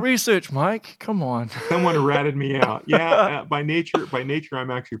do my research, Mike. Come on. Someone ratted me out. Yeah, by nature, I'm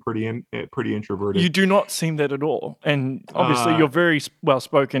actually pretty introverted. You do not seem that at all, and obviously you're very well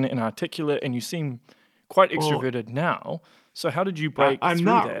spoken and articulate, and you seem quite extroverted now. So how did you break through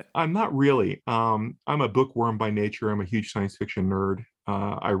that? I'm not really. I'm a bookworm by nature. I'm a huge science fiction nerd.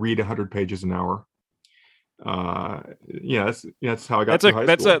 I read 100 pages an hour. That's how I got through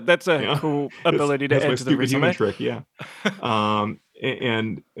high school. That's a cool ability to add to the resume. Human trick, yeah.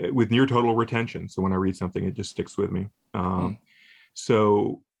 And with near total retention. So when I read something, it just sticks with me.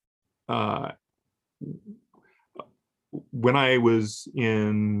 So when I was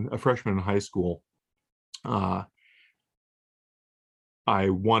a freshman in high school, I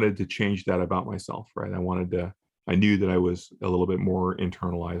wanted to change that about myself, right? I knew that I was a little bit more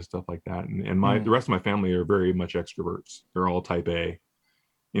internalized, stuff like that. And the rest of my family are very much extroverts. They're all type A,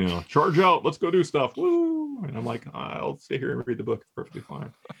 charge out, let's go do stuff. Woo! And I'm like, I'll stay here and read the book. It's perfectly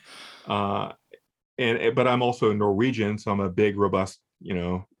fine. But I'm also Norwegian, so I'm a big, robust,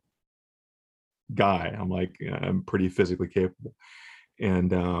 guy. I'm pretty physically capable.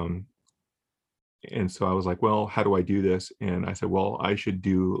 And so I was like, well, how do I do this? And I said, well, I should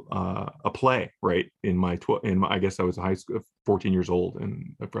do a play, right? I guess I was 14 years old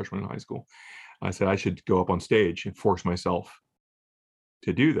and a freshman in high school. I said, I should go up on stage and force myself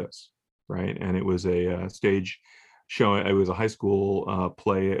to do this, right? And it was a stage show. It was a high school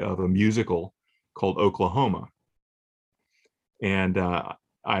play of a musical called Oklahoma. and I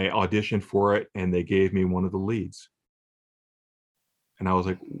auditioned for it, and they gave me one of the leads. And I was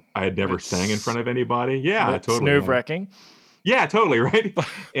like, I had never sang in front of anybody. Yeah, That's totally. nerve-wracking. Yeah, totally, right.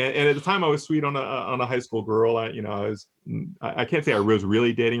 And at the time, I was sweet on a high school girl. I can't say I was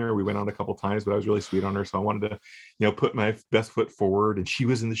really dating her. We went out a couple times, but I was really sweet on her. So I wanted to, put my best foot forward. And she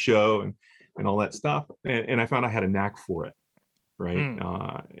was in the show and all that stuff. And I found I had a knack for it, right. And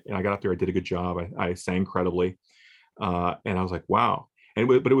I got up there. I did a good job. I sang credibly, and I was like, wow.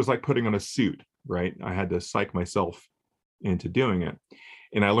 But it was like putting on a suit, right. I had to psych myself into doing it,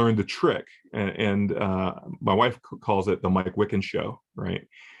 and I learned the trick. And my wife calls it the Mike Wikan show, right?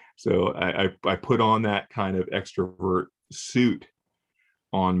 So I put on that kind of extrovert suit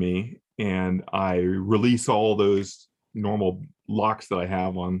on me, and I release all those normal locks that I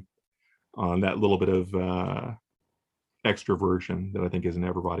have on that little bit of extroversion that I think is in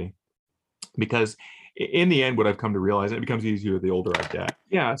everybody. Because in the end, what I've come to realize, and it becomes easier the older I get.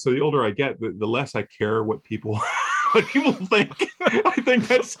 Yeah, so the older I get, the less I care what people what people think. I think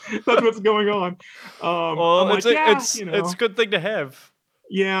that's what's going on. Well, it's a good thing to have.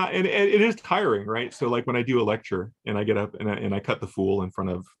 Yeah, and it is tiring, right? So like when I do a lecture and I get up and I cut the fool in front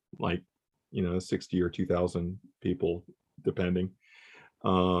of 60 or 2,000 people, depending.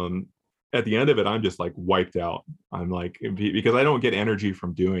 At the end of it, I'm just like wiped out. I'm like, because I don't get energy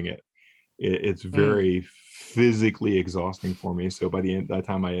from doing it. It's very physically exhausting for me. So by that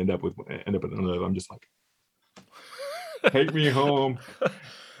time I end up with another, I'm just like, take me home.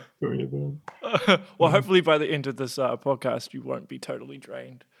 Well, hopefully by the end of this podcast, you won't be totally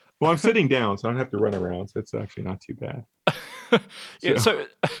drained. Well, I'm sitting down, so I don't have to run around. So it's actually not too bad. Yeah. So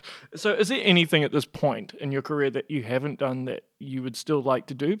is there anything at this point in your career that you haven't done that you would still like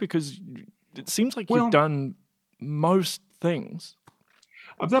to do? Because it seems like you've done most things.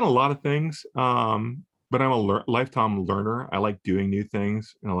 I've done a lot of things, but I'm a lifetime learner. I like doing new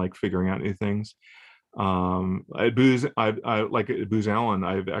things, and I like figuring out new things. At Booz, at Booz Allen,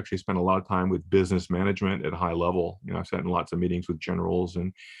 I've actually spent a lot of time with business management at a high level. I've sat in lots of meetings with generals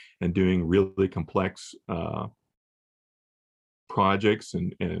and doing really complex projects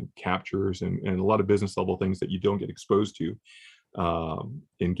and captures and a lot of business level things that you don't get exposed to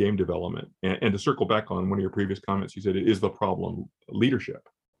in game development. And to circle back on one of your previous comments, you said, is the problem leadership,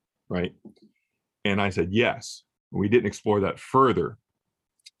 right? And I said, yes. We didn't explore that further.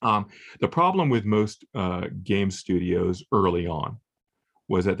 The problem with most game studios early on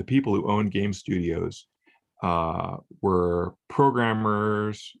was that the people who owned game studios were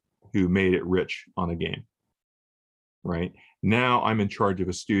programmers who made it rich on a game, right? Now I'm in charge of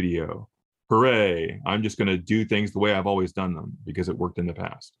a studio. Hooray! I'm just going to do things the way I've always done them because it worked in the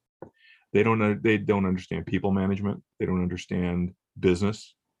past. They don't understand people management. They don't understand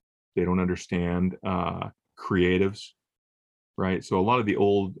business. They don't understand creatives, right? So a lot of the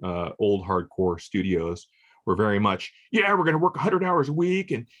old hardcore studios were very much, we're going to work 100 hours a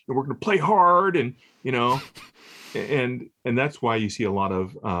week and we're going to play hard and that's why you see a lot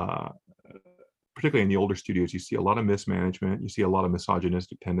of particularly in the older studios, you see a lot of mismanagement, you see a lot of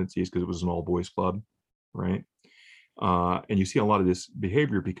misogynistic tendencies because it was an all boys club, right? And you see a lot of this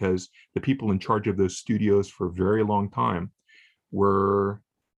behavior because the people in charge of those studios for a very long time were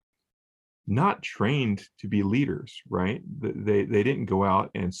not trained to be leaders, right? They didn't go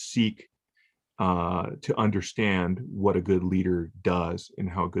out and seek to understand what a good leader does and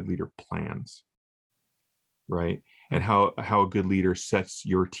how a good leader plans, right? And how a good leader sets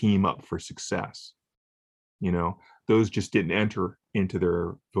your team up for success. Those just didn't enter into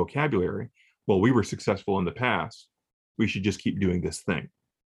their vocabulary. Well, we were successful in the past. We should just keep doing this thing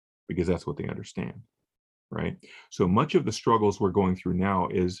because that's what they understand, right? So much of the struggles we're going through now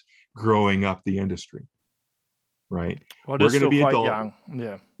is growing up the industry, right? Well, we're going to be quite young.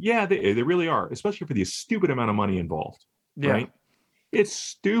 Yeah, they really are, especially for the stupid amount of money involved, right? It's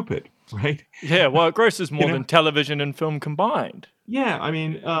stupid, right? Yeah, well, it grosses more than television and film combined. Yeah, I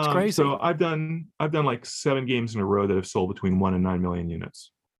mean, it's crazy. So I've done like 7 games in a row that have sold between 1 and 9 million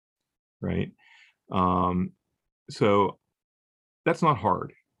units, right? So that's not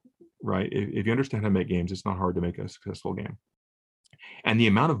hard, right? If you understand how to make games, it's not hard to make a successful game. And the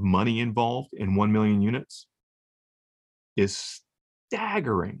amount of money involved in 1 million units is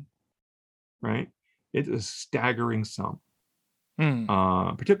staggering, right? It's a staggering sum.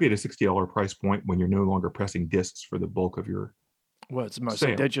 Particularly at a $60 price point when you're no longer pressing discs for the bulk of your it's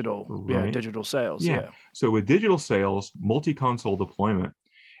mostly digital, right? Digital sales. So with digital sales, multi-console deployment,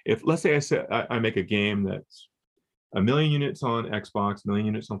 if let's say I make a game that's 1 million units on Xbox, 1 million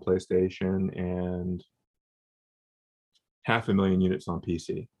units on PlayStation, and 500,000 units on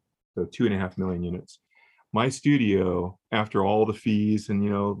PC, so 2.5 million units. my studio, after all the fees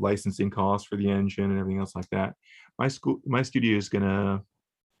and licensing costs for the engine and everything else like that, my studio is gonna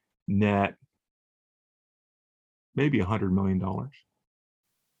net maybe $100 million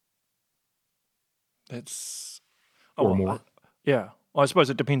That's or oh more. yeah. Well, I suppose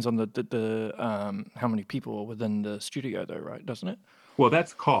it depends on the how many people are within the studio, though, right? Doesn't it? Well,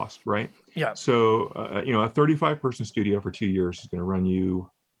 that's cost, right? Yeah. So a 35-person studio for 2 years is going to run you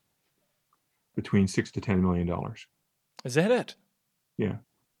between $6 to $10 million. Is that it? Yeah,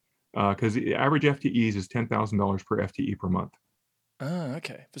 because the average FTEs is $10,000 per FTE per month, Ah,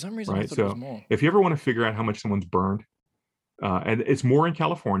 okay. For some reason, I right? thought it was So more. if you ever want to figure out how much someone's burned, and it's more in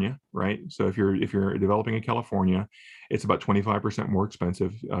California, right? So if you're developing in California, it's about 25% more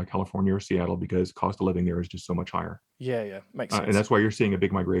expensive, California or Seattle, because cost of living there is just so much higher. Yeah, yeah, makes And sense. that's why you're seeing a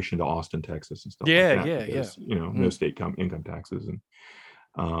big migration to Austin, Texas, and stuff like Yeah, that, yeah, yeah. because no Mm. state income taxes, and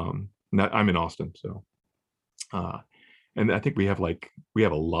I'm in Austin, so uh, and I think we have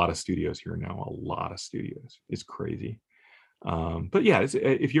a lot of studios here now, a lot of studios. It's crazy. But yeah,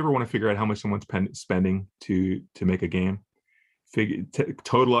 if you ever want to figure out how much someone's spending to make a game,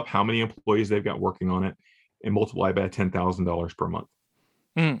 total up how many employees they've got working on it, and multiply by $10,000 per month.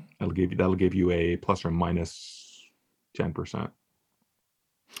 Mm. That'll give you a plus or minus 10%.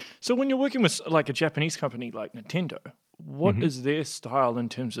 So when you're working with like a Japanese company like Nintendo, what Mm-hmm. is their style in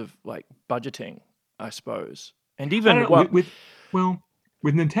terms of like budgeting, I suppose? And I don't even know. Well,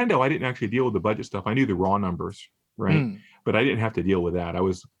 with Nintendo, I didn't actually deal with the budget stuff. I knew the raw numbers, right? mm, But I didn't have to deal with that. I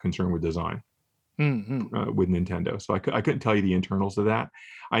was concerned with design mm. with Nintendo, so I couldn't tell you the internals of that.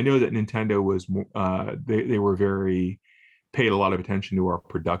 I know that Nintendo was they were very paid a lot of attention to our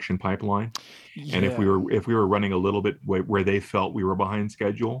production pipeline, and if we Yeah. were if we were running a little bit where they felt we were behind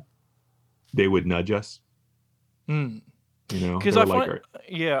schedule, they would nudge us. Mm. Because They're I like, find, "All right,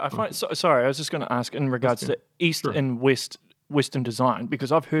 yeah, I okay, find. Sorry, I was just going to ask in that's regards good, to East sure." and Western design,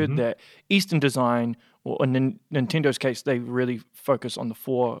 because I've heard Hmm. that Eastern design, or in Nintendo's case, they really focus on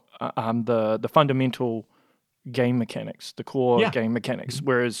the fundamental game mechanics, the core Yeah. game mechanics, Mhm.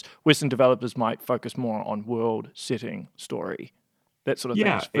 whereas Western developers might focus more on world setting, story, that sort of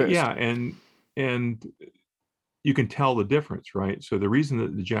things Yeah, first. yeah, and you can tell the difference, right? So the reason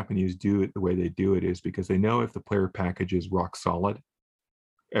that the Japanese do it the way they do it is because they know if the player package is rock solid,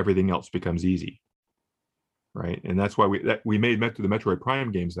 everything else becomes easy, right? And that's why we made the Metroid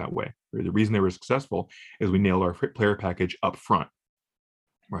Prime games that way. The reason they were successful is we nailed our player package up front,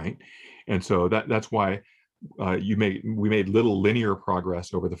 right? And so that's why we made little linear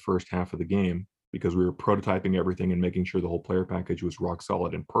progress over the first half of the game, because we were prototyping everything and making sure the whole player package was rock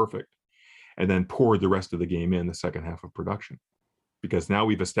solid and perfect, and then poured the rest of the game in the second half of production, because now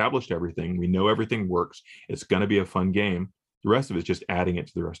we've established everything, we know everything works, it's going to be a fun game. The rest of it's just adding it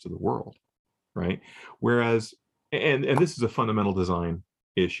to the rest of the world, right? Whereas, and this is a fundamental design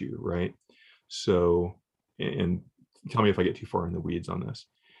issue, right? So, and tell me if I get too far in the weeds on this.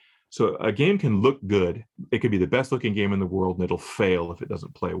 So a game can look good, it could be the best looking game in the world, and it'll fail if it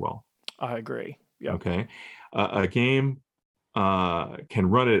doesn't play well. I agree. Yeah. Okay, a game can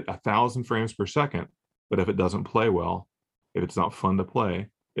run at 1,000 frames per second, but if it doesn't play well, if it's not fun to play,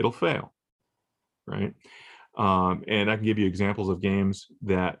 it'll fail, right? And I can give you examples of games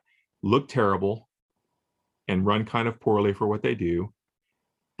that look terrible and run kind of poorly for what they do,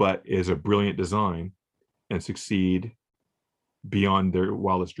 but is a brilliant design and succeed beyond their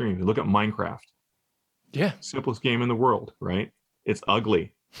wildest dreams. Look at Minecraft, Yeah. simplest game in the world, right? It's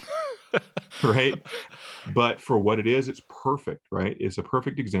ugly, right? But for what it is, it's perfect, right? It's a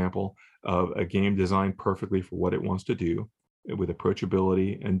perfect example of a game designed perfectly for what it wants to do, with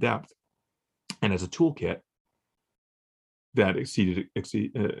approachability and depth. And as a toolkit, that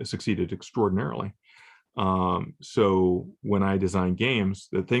succeeded extraordinarily. So when I design games,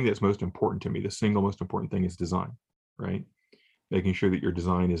 the thing that's most important to me, the single most important thing, is design, right? Making sure that your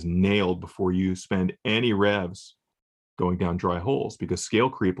design is nailed before you spend any revs going down dry holes, because scale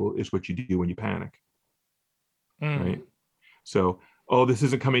creep is what you do when you panic, Mm. right? So, oh, this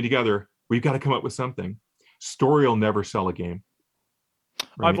isn't coming together, we've got to come up with something. Story will never sell a game,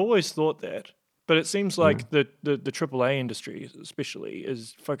 I've right? always thought that, but it seems Yeah, like the AAA industry, especially,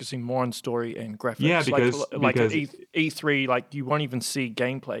 is focusing more on story and yeah, graphics. Like at because E3, like you won't even see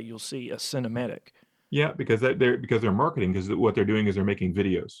gameplay; you'll see a cinematic. yeah, because they're marketing, because what they're doing is they're making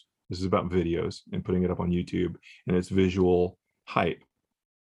videos. This is about videos and putting it up on YouTube, and it's visual hype,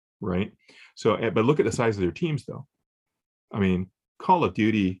 right? So, but look at the size of their teams, though. I mean, Call of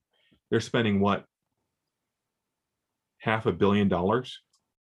Duty, they're spending what, $500 million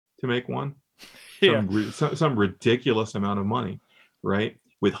to make one, Yeah. some ridiculous amount of money, right?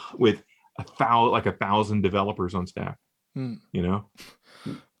 With a thousand developers on staff. Hmm. You know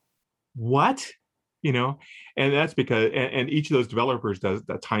what? You know, and that's because and each of those developers does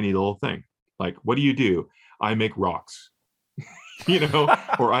that tiny little thing. Like, what do? I make rocks,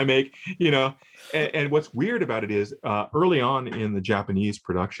 or I make, and what's weird about it is early on in the Japanese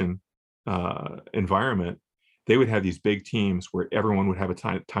production environment, they would have these big teams where everyone would have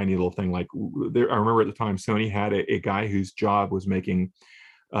a tiny little thing. Like I remember at the time, Sony had a guy whose job was making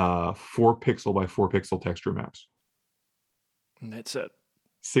 4 pixel by 4 pixel texture maps. And that's it.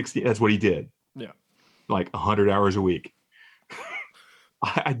 60, that's what he did. Yeah. Like 100 hours a week.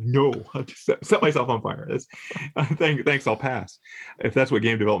 I know. I just set myself on fire. Thanks. I'll pass. If that's what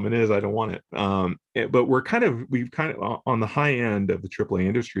game development is, I don't want it. But we've kind of on the high end of the AAA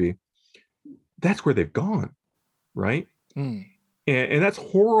industry. That's where they've gone, right? Mm. And that's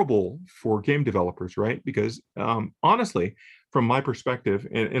horrible for game developers, right? Because honestly, from my perspective,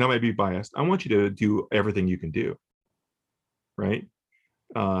 and I might be biased, I want you to do everything you can do, right?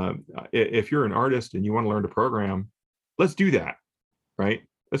 If you're an artist and you want to learn to program, let's do that. Right?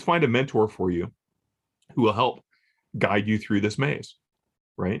 Let's find a mentor for you who will help guide you through this maze,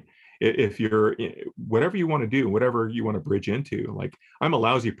 right? If you're whatever you want to do, whatever you want to bridge into, like I'm a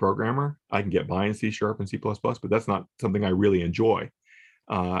lousy programmer. I can get by in C# and C++, but that's not something I really enjoy,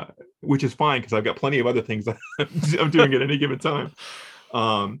 which is fine because I've got plenty of other things that I'm doing at any given time.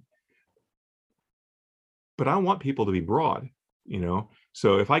 But I want people to be broad,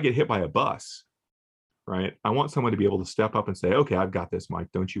 So if I get hit by a bus, right, I want someone to be able to step up and say, okay, I've got this, Mike,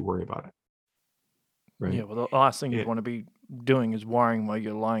 don't you worry about it. Right. Yeah, well, the last thing you'd want to be doing is wiring while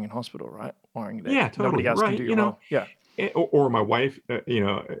you're lying in hospital, right? Wiring that. Yeah, totally. Nobody else right. can do your Yeah. Or my wife,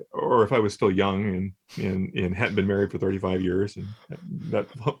 or if I was still young and hadn't been married for 35 years, and that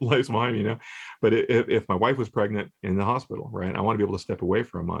life's mine, But if my wife was pregnant in the hospital, right, I want to be able to step away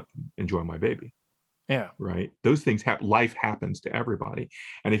for a month and enjoy my baby. Yeah. Right. Those things life happens to everybody.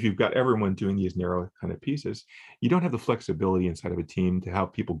 And if you've got everyone doing these narrow kind of pieces, you don't have the flexibility inside of a team to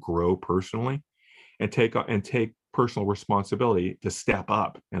have people grow personally and take personal responsibility to step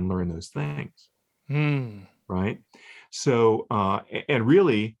up and learn those things. Right. So, and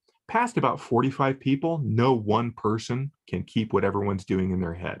really past about 45 people, no one person can keep what everyone's doing in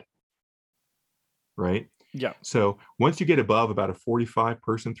their head. Right. Yeah. So once you get above about a 45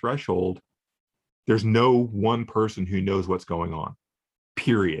 person threshold, there's no one person who knows what's going on,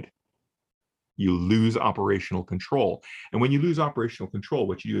 period. You lose operational control. And when you lose operational control,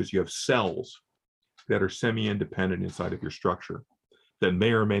 what you do is you have cells that are semi-independent inside of your structure that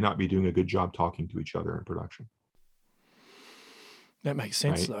may or may not be doing a good job talking to each other in production. That makes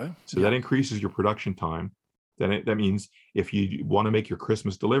sense, right? though. So that increases your production time. That means if you want to make your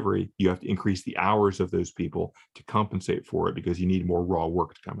Christmas delivery, you have to increase the hours of those people to compensate for it because you need more raw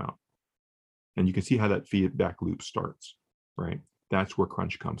work to come out. And you can see how that feedback loop starts, right? That's where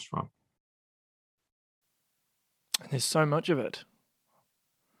crunch comes from. And there's so much of it.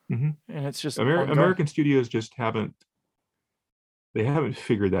 Mm-hmm. And it's just American studios just haven't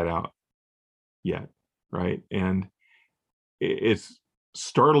figured that out yet, right? And it's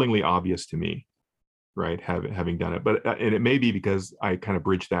startlingly obvious to me, right, having done it. But and it may be because I kind of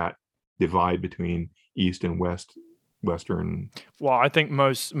bridge that divide between East and Western. Well, I think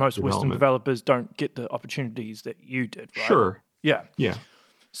most Western developers don't get the opportunities that you did, right? Sure. Yeah. Yeah.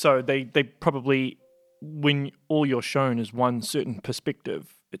 So they probably, when all you're shown is one certain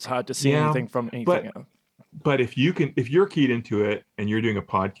perspective, it's hard to see anything from anything else. But if you're keyed into it and you're doing a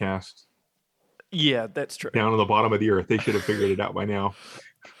podcast, yeah, that's true. Down on the bottom of the earth, they should have figured it out by now,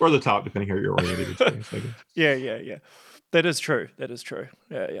 or the top, depending how you're oriented in space, I guess. Yeah. That is true.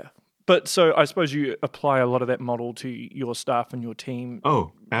 Yeah. But so I suppose you apply a lot of that model to your staff and your team.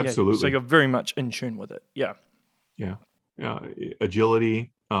 Oh, absolutely. So you're very much in tune with it. Yeah. Yeah.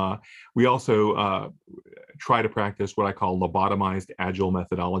 Agility. We also try to practice what I call lobotomized agile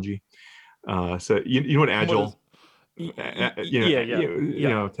methodology. So you know what agile?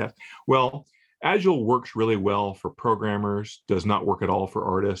 Well, agile works really well for programmers, does not work at all for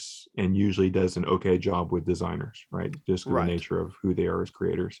artists, and usually does an okay job with designers, right? Just the nature of who they are as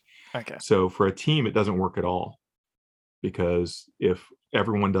creators. Okay. So for a team, it doesn't work at all, because if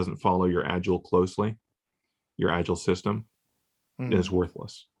everyone doesn't follow your agile closely, your agile system is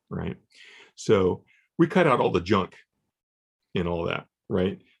worthless, right? So we cut out all the junk in all that,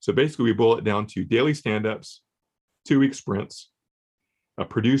 right? So basically we boil it down to daily stand-ups, 2-week sprints, a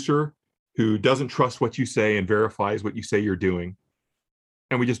producer who doesn't trust what you say and verifies what you say you're doing.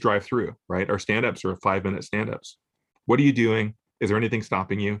 And we just drive through, right? Our stand-ups are 5-minute stand-ups. What are you doing? Is there anything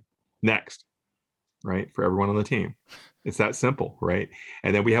stopping you? Next. right, for everyone on the team. It's that simple, right?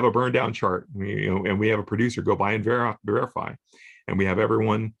 And then we have a burn down chart, and we have a producer go by and verify, and we have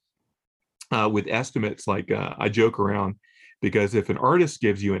everyone with estimates. Like I joke around because if an artist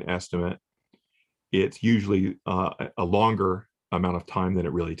gives you an estimate, it's usually a longer amount of time than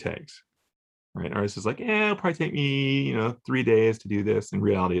it really takes. Right? An artist is like, yeah, it'll probably take me, 3 days to do this. In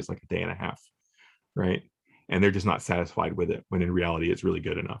reality, it's like a day and a half, right? And they're just not satisfied with it when in reality it's really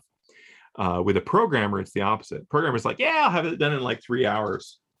good enough. With a programmer, it's the opposite. Programmer's like, yeah, I'll have it done in like 3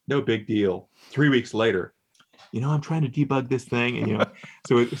 hours. No big deal. 3 weeks later, I'm trying to debug this thing. And,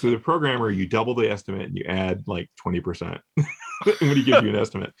 so the programmer, you double the estimate and you add like 20% when he gives you an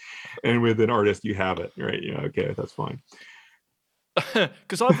estimate. And with an artist, you have it, right? Okay, that's fine.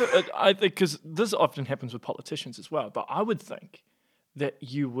 Because I think because this often happens with politicians as well, but I would think that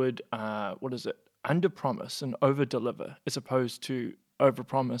you would under promise and over deliver as opposed to over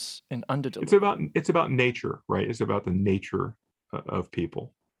promise and under deliver. It's about nature, right? It's about the nature of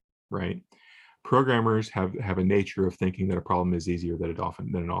people, right? Programmers have a nature of thinking that a problem is easier than it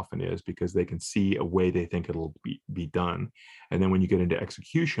often is, because they can see a way they think it'll be done. And then when you get into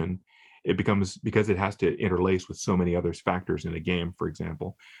execution, it becomes, because it has to interlace with so many other factors in a game. For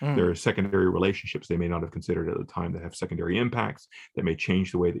example, there are secondary relationships they may not have considered at the time that have secondary impacts that may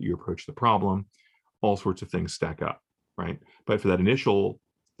change the way that you approach the problem. All sorts of things stack up, right? But for that initial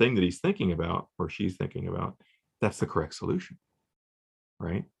thing that he's thinking about or she's thinking about, that's the correct solution,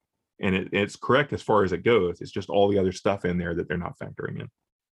 right? And it's correct as far as it goes. It's just all the other stuff in there that they're not factoring in.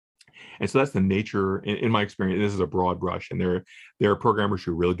 And so that's the nature, in my experience. This is a broad brush, and there are programmers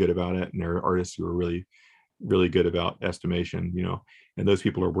who are really good about it, and there are artists who are really, really good about estimation, and those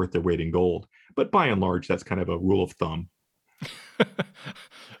people are worth their weight in gold. But by and large, that's kind of a rule of thumb.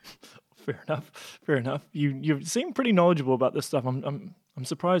 Fair enough. You seem pretty knowledgeable about this stuff. I'm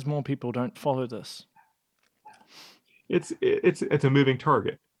surprised more people don't follow this. It's a moving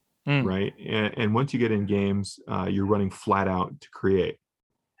target. Right. And once you get in games, you're running flat out to create.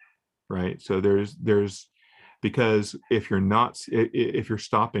 Right. So there's because if you're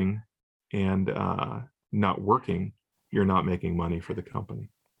stopping and not working, you're not making money for the company.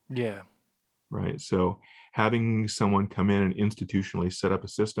 Yeah. Right. So having someone come in and institutionally set up a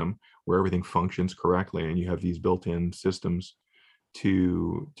system where everything functions correctly, and you have these built-in systems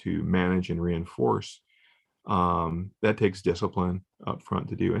to manage and reinforce, that takes discipline up front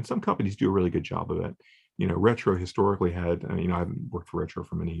to do, and some companies do a really good job of it. Retro historically had, I haven't worked for Retro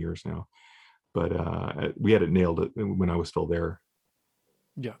for many years now, but we had it nailed when I was still there.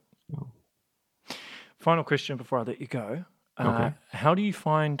 Yeah. So. Final question before I let you go. Okay. How do you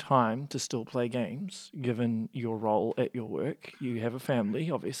find time to still play games, given your role at your work? You have a family,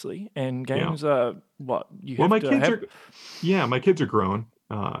 obviously, and games are what you have to have. My kids are grown.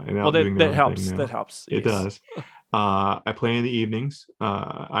 And out doing that helps. That helps. It does. I play in the evenings.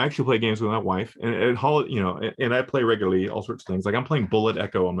 I actually play games with my wife, and and I play regularly all sorts of things. Like I'm playing Bullet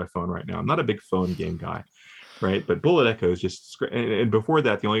Echo on my phone right now. I'm not a big phone game guy, right? But Bullet Echo is just. And before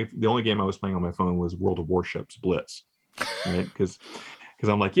that, the only game I was playing on my phone was World of Warships Blitz, right? Because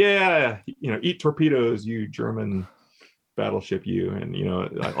I'm like, eat torpedoes, you German battleship, you. And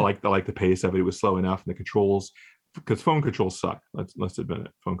I like the pace of it. It was slow enough, and the controls. Because phone controls suck. Let's admit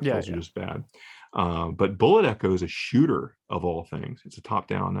it. Phone controls are just bad. But Bullet Echo is a shooter of all things. It's a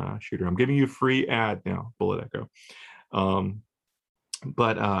top-down shooter. I'm giving you a free ad now, Bullet Echo.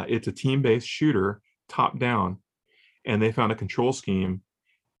 But it's a team-based shooter, top-down, and they found a control scheme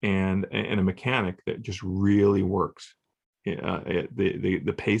and a mechanic that just really works.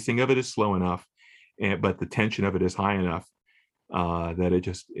 The pacing of it is slow enough, but the tension of it is high enough. That it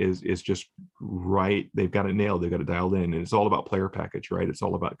just is just right. They've got it nailed. They've got it dialed in, and it's all about player package, right? It's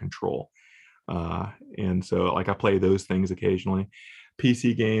all about control. And so, like, I play those things occasionally.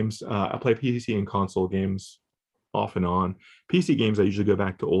 PC games, I play PC and console games off and on. PC games, I usually go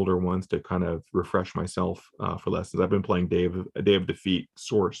back to older ones to kind of refresh myself for lessons. I've been playing Day of Defeat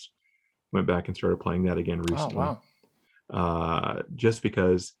Source. Went back and started playing that again recently. Oh, wow. Just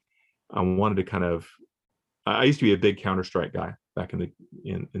because I wanted to kind of. I used to be a big Counter-Strike guy back in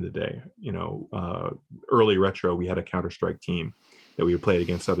the day. Early Retro, we had a Counter-Strike team that we would play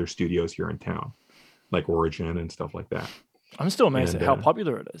against other studios here in town, like Origin and stuff like that. I'm still amazed at how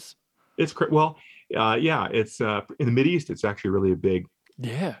popular it is. It's it's in the Mideast. It's actually really a big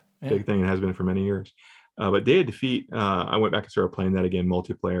thing. It has been for many years. But Day of Defeat, I went back and started playing that again,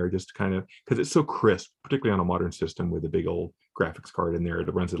 multiplayer, just kind of because it's so crisp, particularly on a modern system with a big old graphics card in there.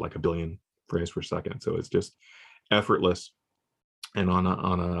 It runs at like 1 billion frames per second, so it's just effortless. And on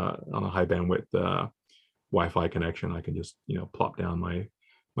a high bandwidth Wi-Fi connection, I can just plop down my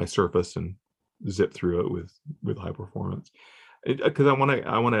Surface and zip through it with high performance. Because I want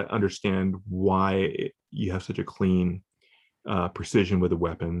to understand why you have such a clean precision with the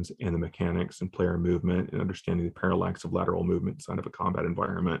weapons and the mechanics and player movement and understanding the parallax of lateral movement inside of a combat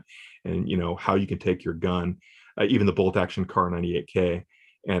environment, and how you can take your gun, even the bolt action Car 98K,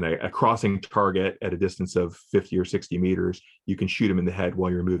 and a crossing target at a distance of 50 or 60 meters, you can shoot him in the head while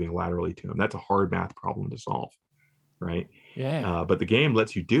you're moving laterally to him. That's a hard math problem to solve, right? Yeah. But the game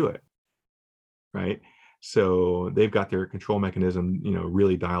lets you do it, right? So they've got their control mechanism,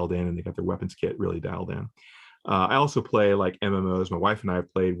 really dialed in, and they got their weapons kit really dialed in. I also play like MMOs. My wife and I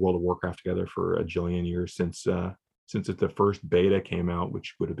have played World of Warcraft together for a jillion years since the first beta came out,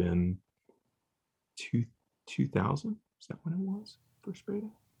 which would have been 2000. Is that when it was? First beta?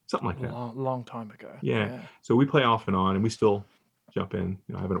 Something like that. Long time ago. Yeah. So we play off and on, and we still jump in,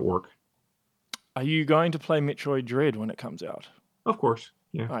 having it work. Are you going to play Metroid Dread when it comes out? Of course.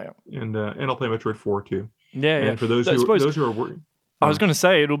 Yeah. Oh, yeah. And I'll play Metroid 4 too. Yeah. And for those who are worried, I was going to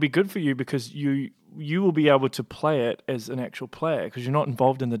say it'll be good for you because you will be able to play it as an actual player because you're not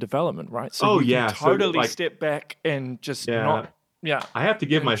involved in the development, right? So you can totally step back and just not. Yeah. I have to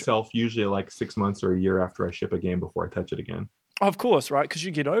give myself usually like 6 months or a year after I ship a game before I touch it again. Of course, right? Because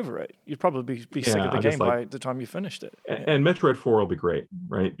you get over it. You'd probably be sick of the game by the time you finished it. And Metroid 4 will be great,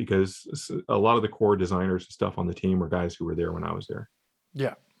 right? Because a lot of the core designers and stuff on the team were guys who were there when I was there.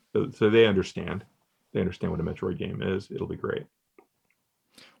 Yeah. So they understand. They understand what a Metroid game is. It'll be great.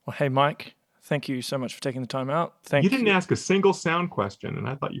 Well, hey, Mike, thank you so much for taking the time out. You didn't ask a single sound question, and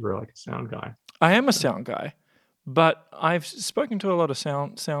I thought you were like a sound guy. I am a sound guy, but I've spoken to a lot of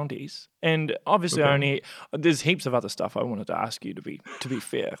soundies, and obviously there's heaps of other stuff I wanted to ask you to be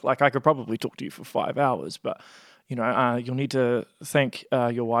fair. Like I could probably talk to you for 5 hours, but you'll need to thank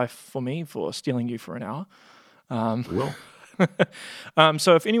your wife for me for stealing you for an hour. Will.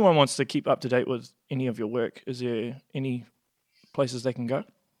 So if anyone wants to keep up to date with any of your work, is there any places they can go?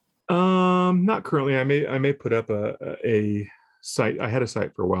 Not currently. I may put up a site. I had a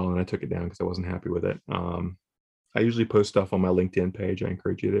site for a while and I took it down because I wasn't happy with it. I usually post stuff on my LinkedIn page. I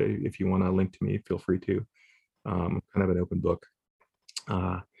encourage you to, if you want to link to me, feel free to. Kind of an open book.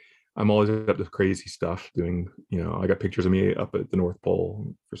 I'm always up to crazy stuff doing, I got pictures of me up at the North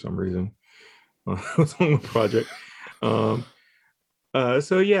Pole for some reason. It's on the project.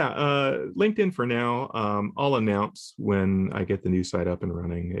 LinkedIn for now. I'll announce when I get the new site up and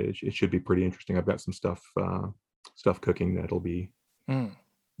running. It should be pretty interesting. I've got some stuff cooking that'll be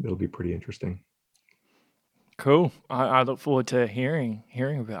pretty interesting. Cool. I look forward to hearing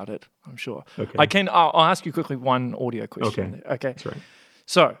about it. I'm sure. Okay. I'll ask you quickly one audio question. Okay. That's right.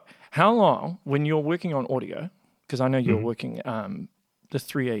 So, how long when you're working on audio? Because I know you're working the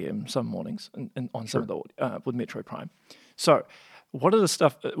 3 a.m. some mornings and on some of the with Metroid Prime. So, what are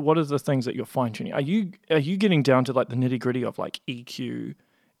the things that you're fine tuning? Are you getting down to like the nitty gritty of like EQ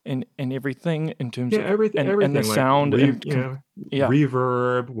and everything in terms of everything and the like sound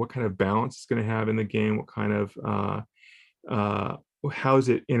reverb, what kind of balance it's going to have in the game, what kind of how is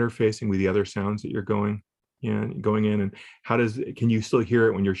it interfacing with the other sounds that you're going in, and can you still hear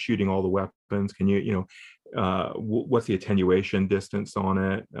it when you're shooting all the weapons? Can you what's the attenuation distance on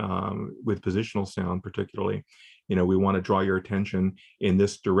it, with positional sound particularly? We want to draw your attention in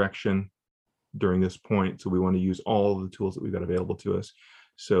this direction during this point, so we want to use all of the tools that we've got available to us.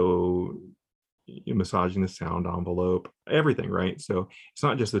 So massaging the sound envelope, everything, right? So it's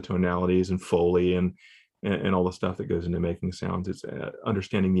not just the tonalities and Foley and all the stuff that goes into making sounds. It's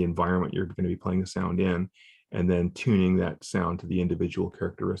understanding the environment you're going to be playing the sound in, and then tuning that sound to the individual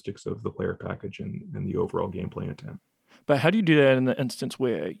characteristics of the player package and the overall gameplay intent. But how do you do that in the instance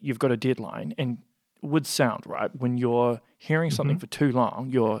where you've got a deadline and with sound, right? When you're hearing something for too long,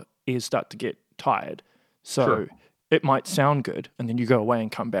 your ears start to get tired. So it might sound good, and then you go away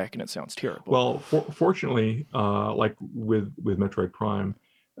and come back and it sounds terrible. Well, fortunately, like with Metroid Prime,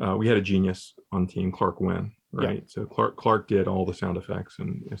 we had a genius on team, Clark Wynn, right? Yeah. So Clark did all the sound effects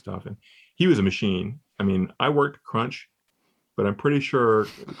and stuff, and he was a machine. I mean, I worked Crunch, but I'm pretty sure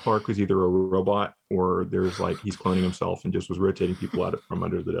Clark was either a robot or there's like he's cloning himself and just was rotating people out from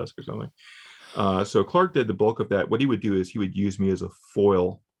under the desk or something. So Clark did the bulk of that. What he would do is he would use me as a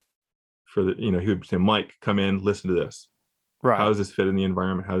foil for the, he would say, Mike, come in, listen to this. Right. How does this fit in the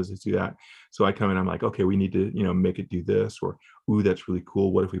environment? How does this do that? So I come in, I'm like, okay, we need to, make it do this, or, ooh, that's really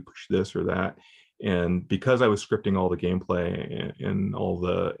cool. What if we push this or that? And because I was scripting all the gameplay and all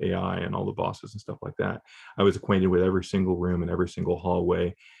the AI and all the bosses and stuff like that, I was acquainted with every single room and every single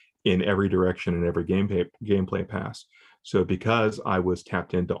hallway in every direction and every gameplay pass. So because I was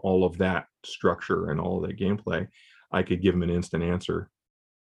tapped into all of that structure and all of that gameplay, I could give them an instant answer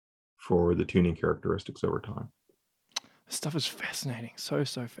for the tuning characteristics over time. This stuff is fascinating. So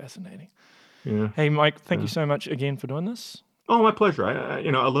fascinating. Yeah. Hey, Mike, thank you so much again for doing this. Oh, my pleasure. I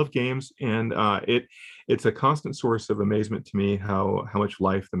love games, and it's a constant source of amazement to me how much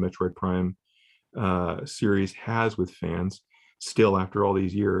life the Metroid Prime series has with fans still after all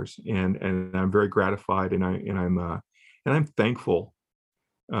these years, and I'm very gratified, and I'm thankful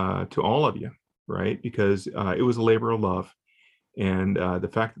to all of you, right? Because it was a labor of love, and the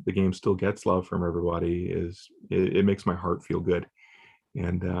fact that the game still gets love from everybody it makes my heart feel good,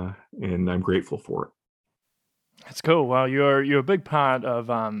 and I'm grateful for it. That's cool. Well, you're a big part of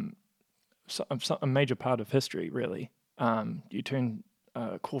a major part of history, really. You turned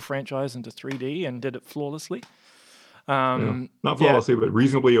a cool franchise into 3D and did it flawlessly. Not flawlessly, but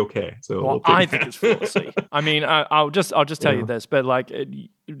reasonably okay. So well, I think it's flawlessly. I mean, I'll just tell you this, but like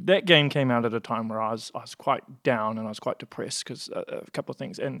that game came out at a time where I was quite down and I was quite depressed because a couple of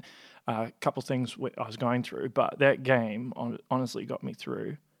things I was going through. But that game honestly got me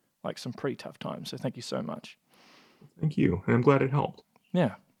through like some pretty tough times. So thank you so much. Thank you, and I'm glad it helped.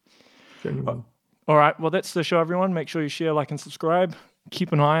 Yeah. Genuinely. All right. Well, that's the show, everyone. Make sure you share, like, and subscribe.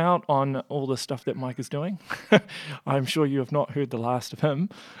 Keep an eye out on all the stuff that Mike is doing. I'm sure you have not heard the last of him.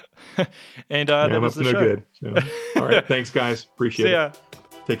 And that was the show. Good. So, all right. Thanks, guys. Appreciate it. See ya.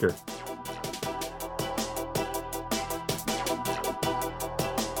 Take care.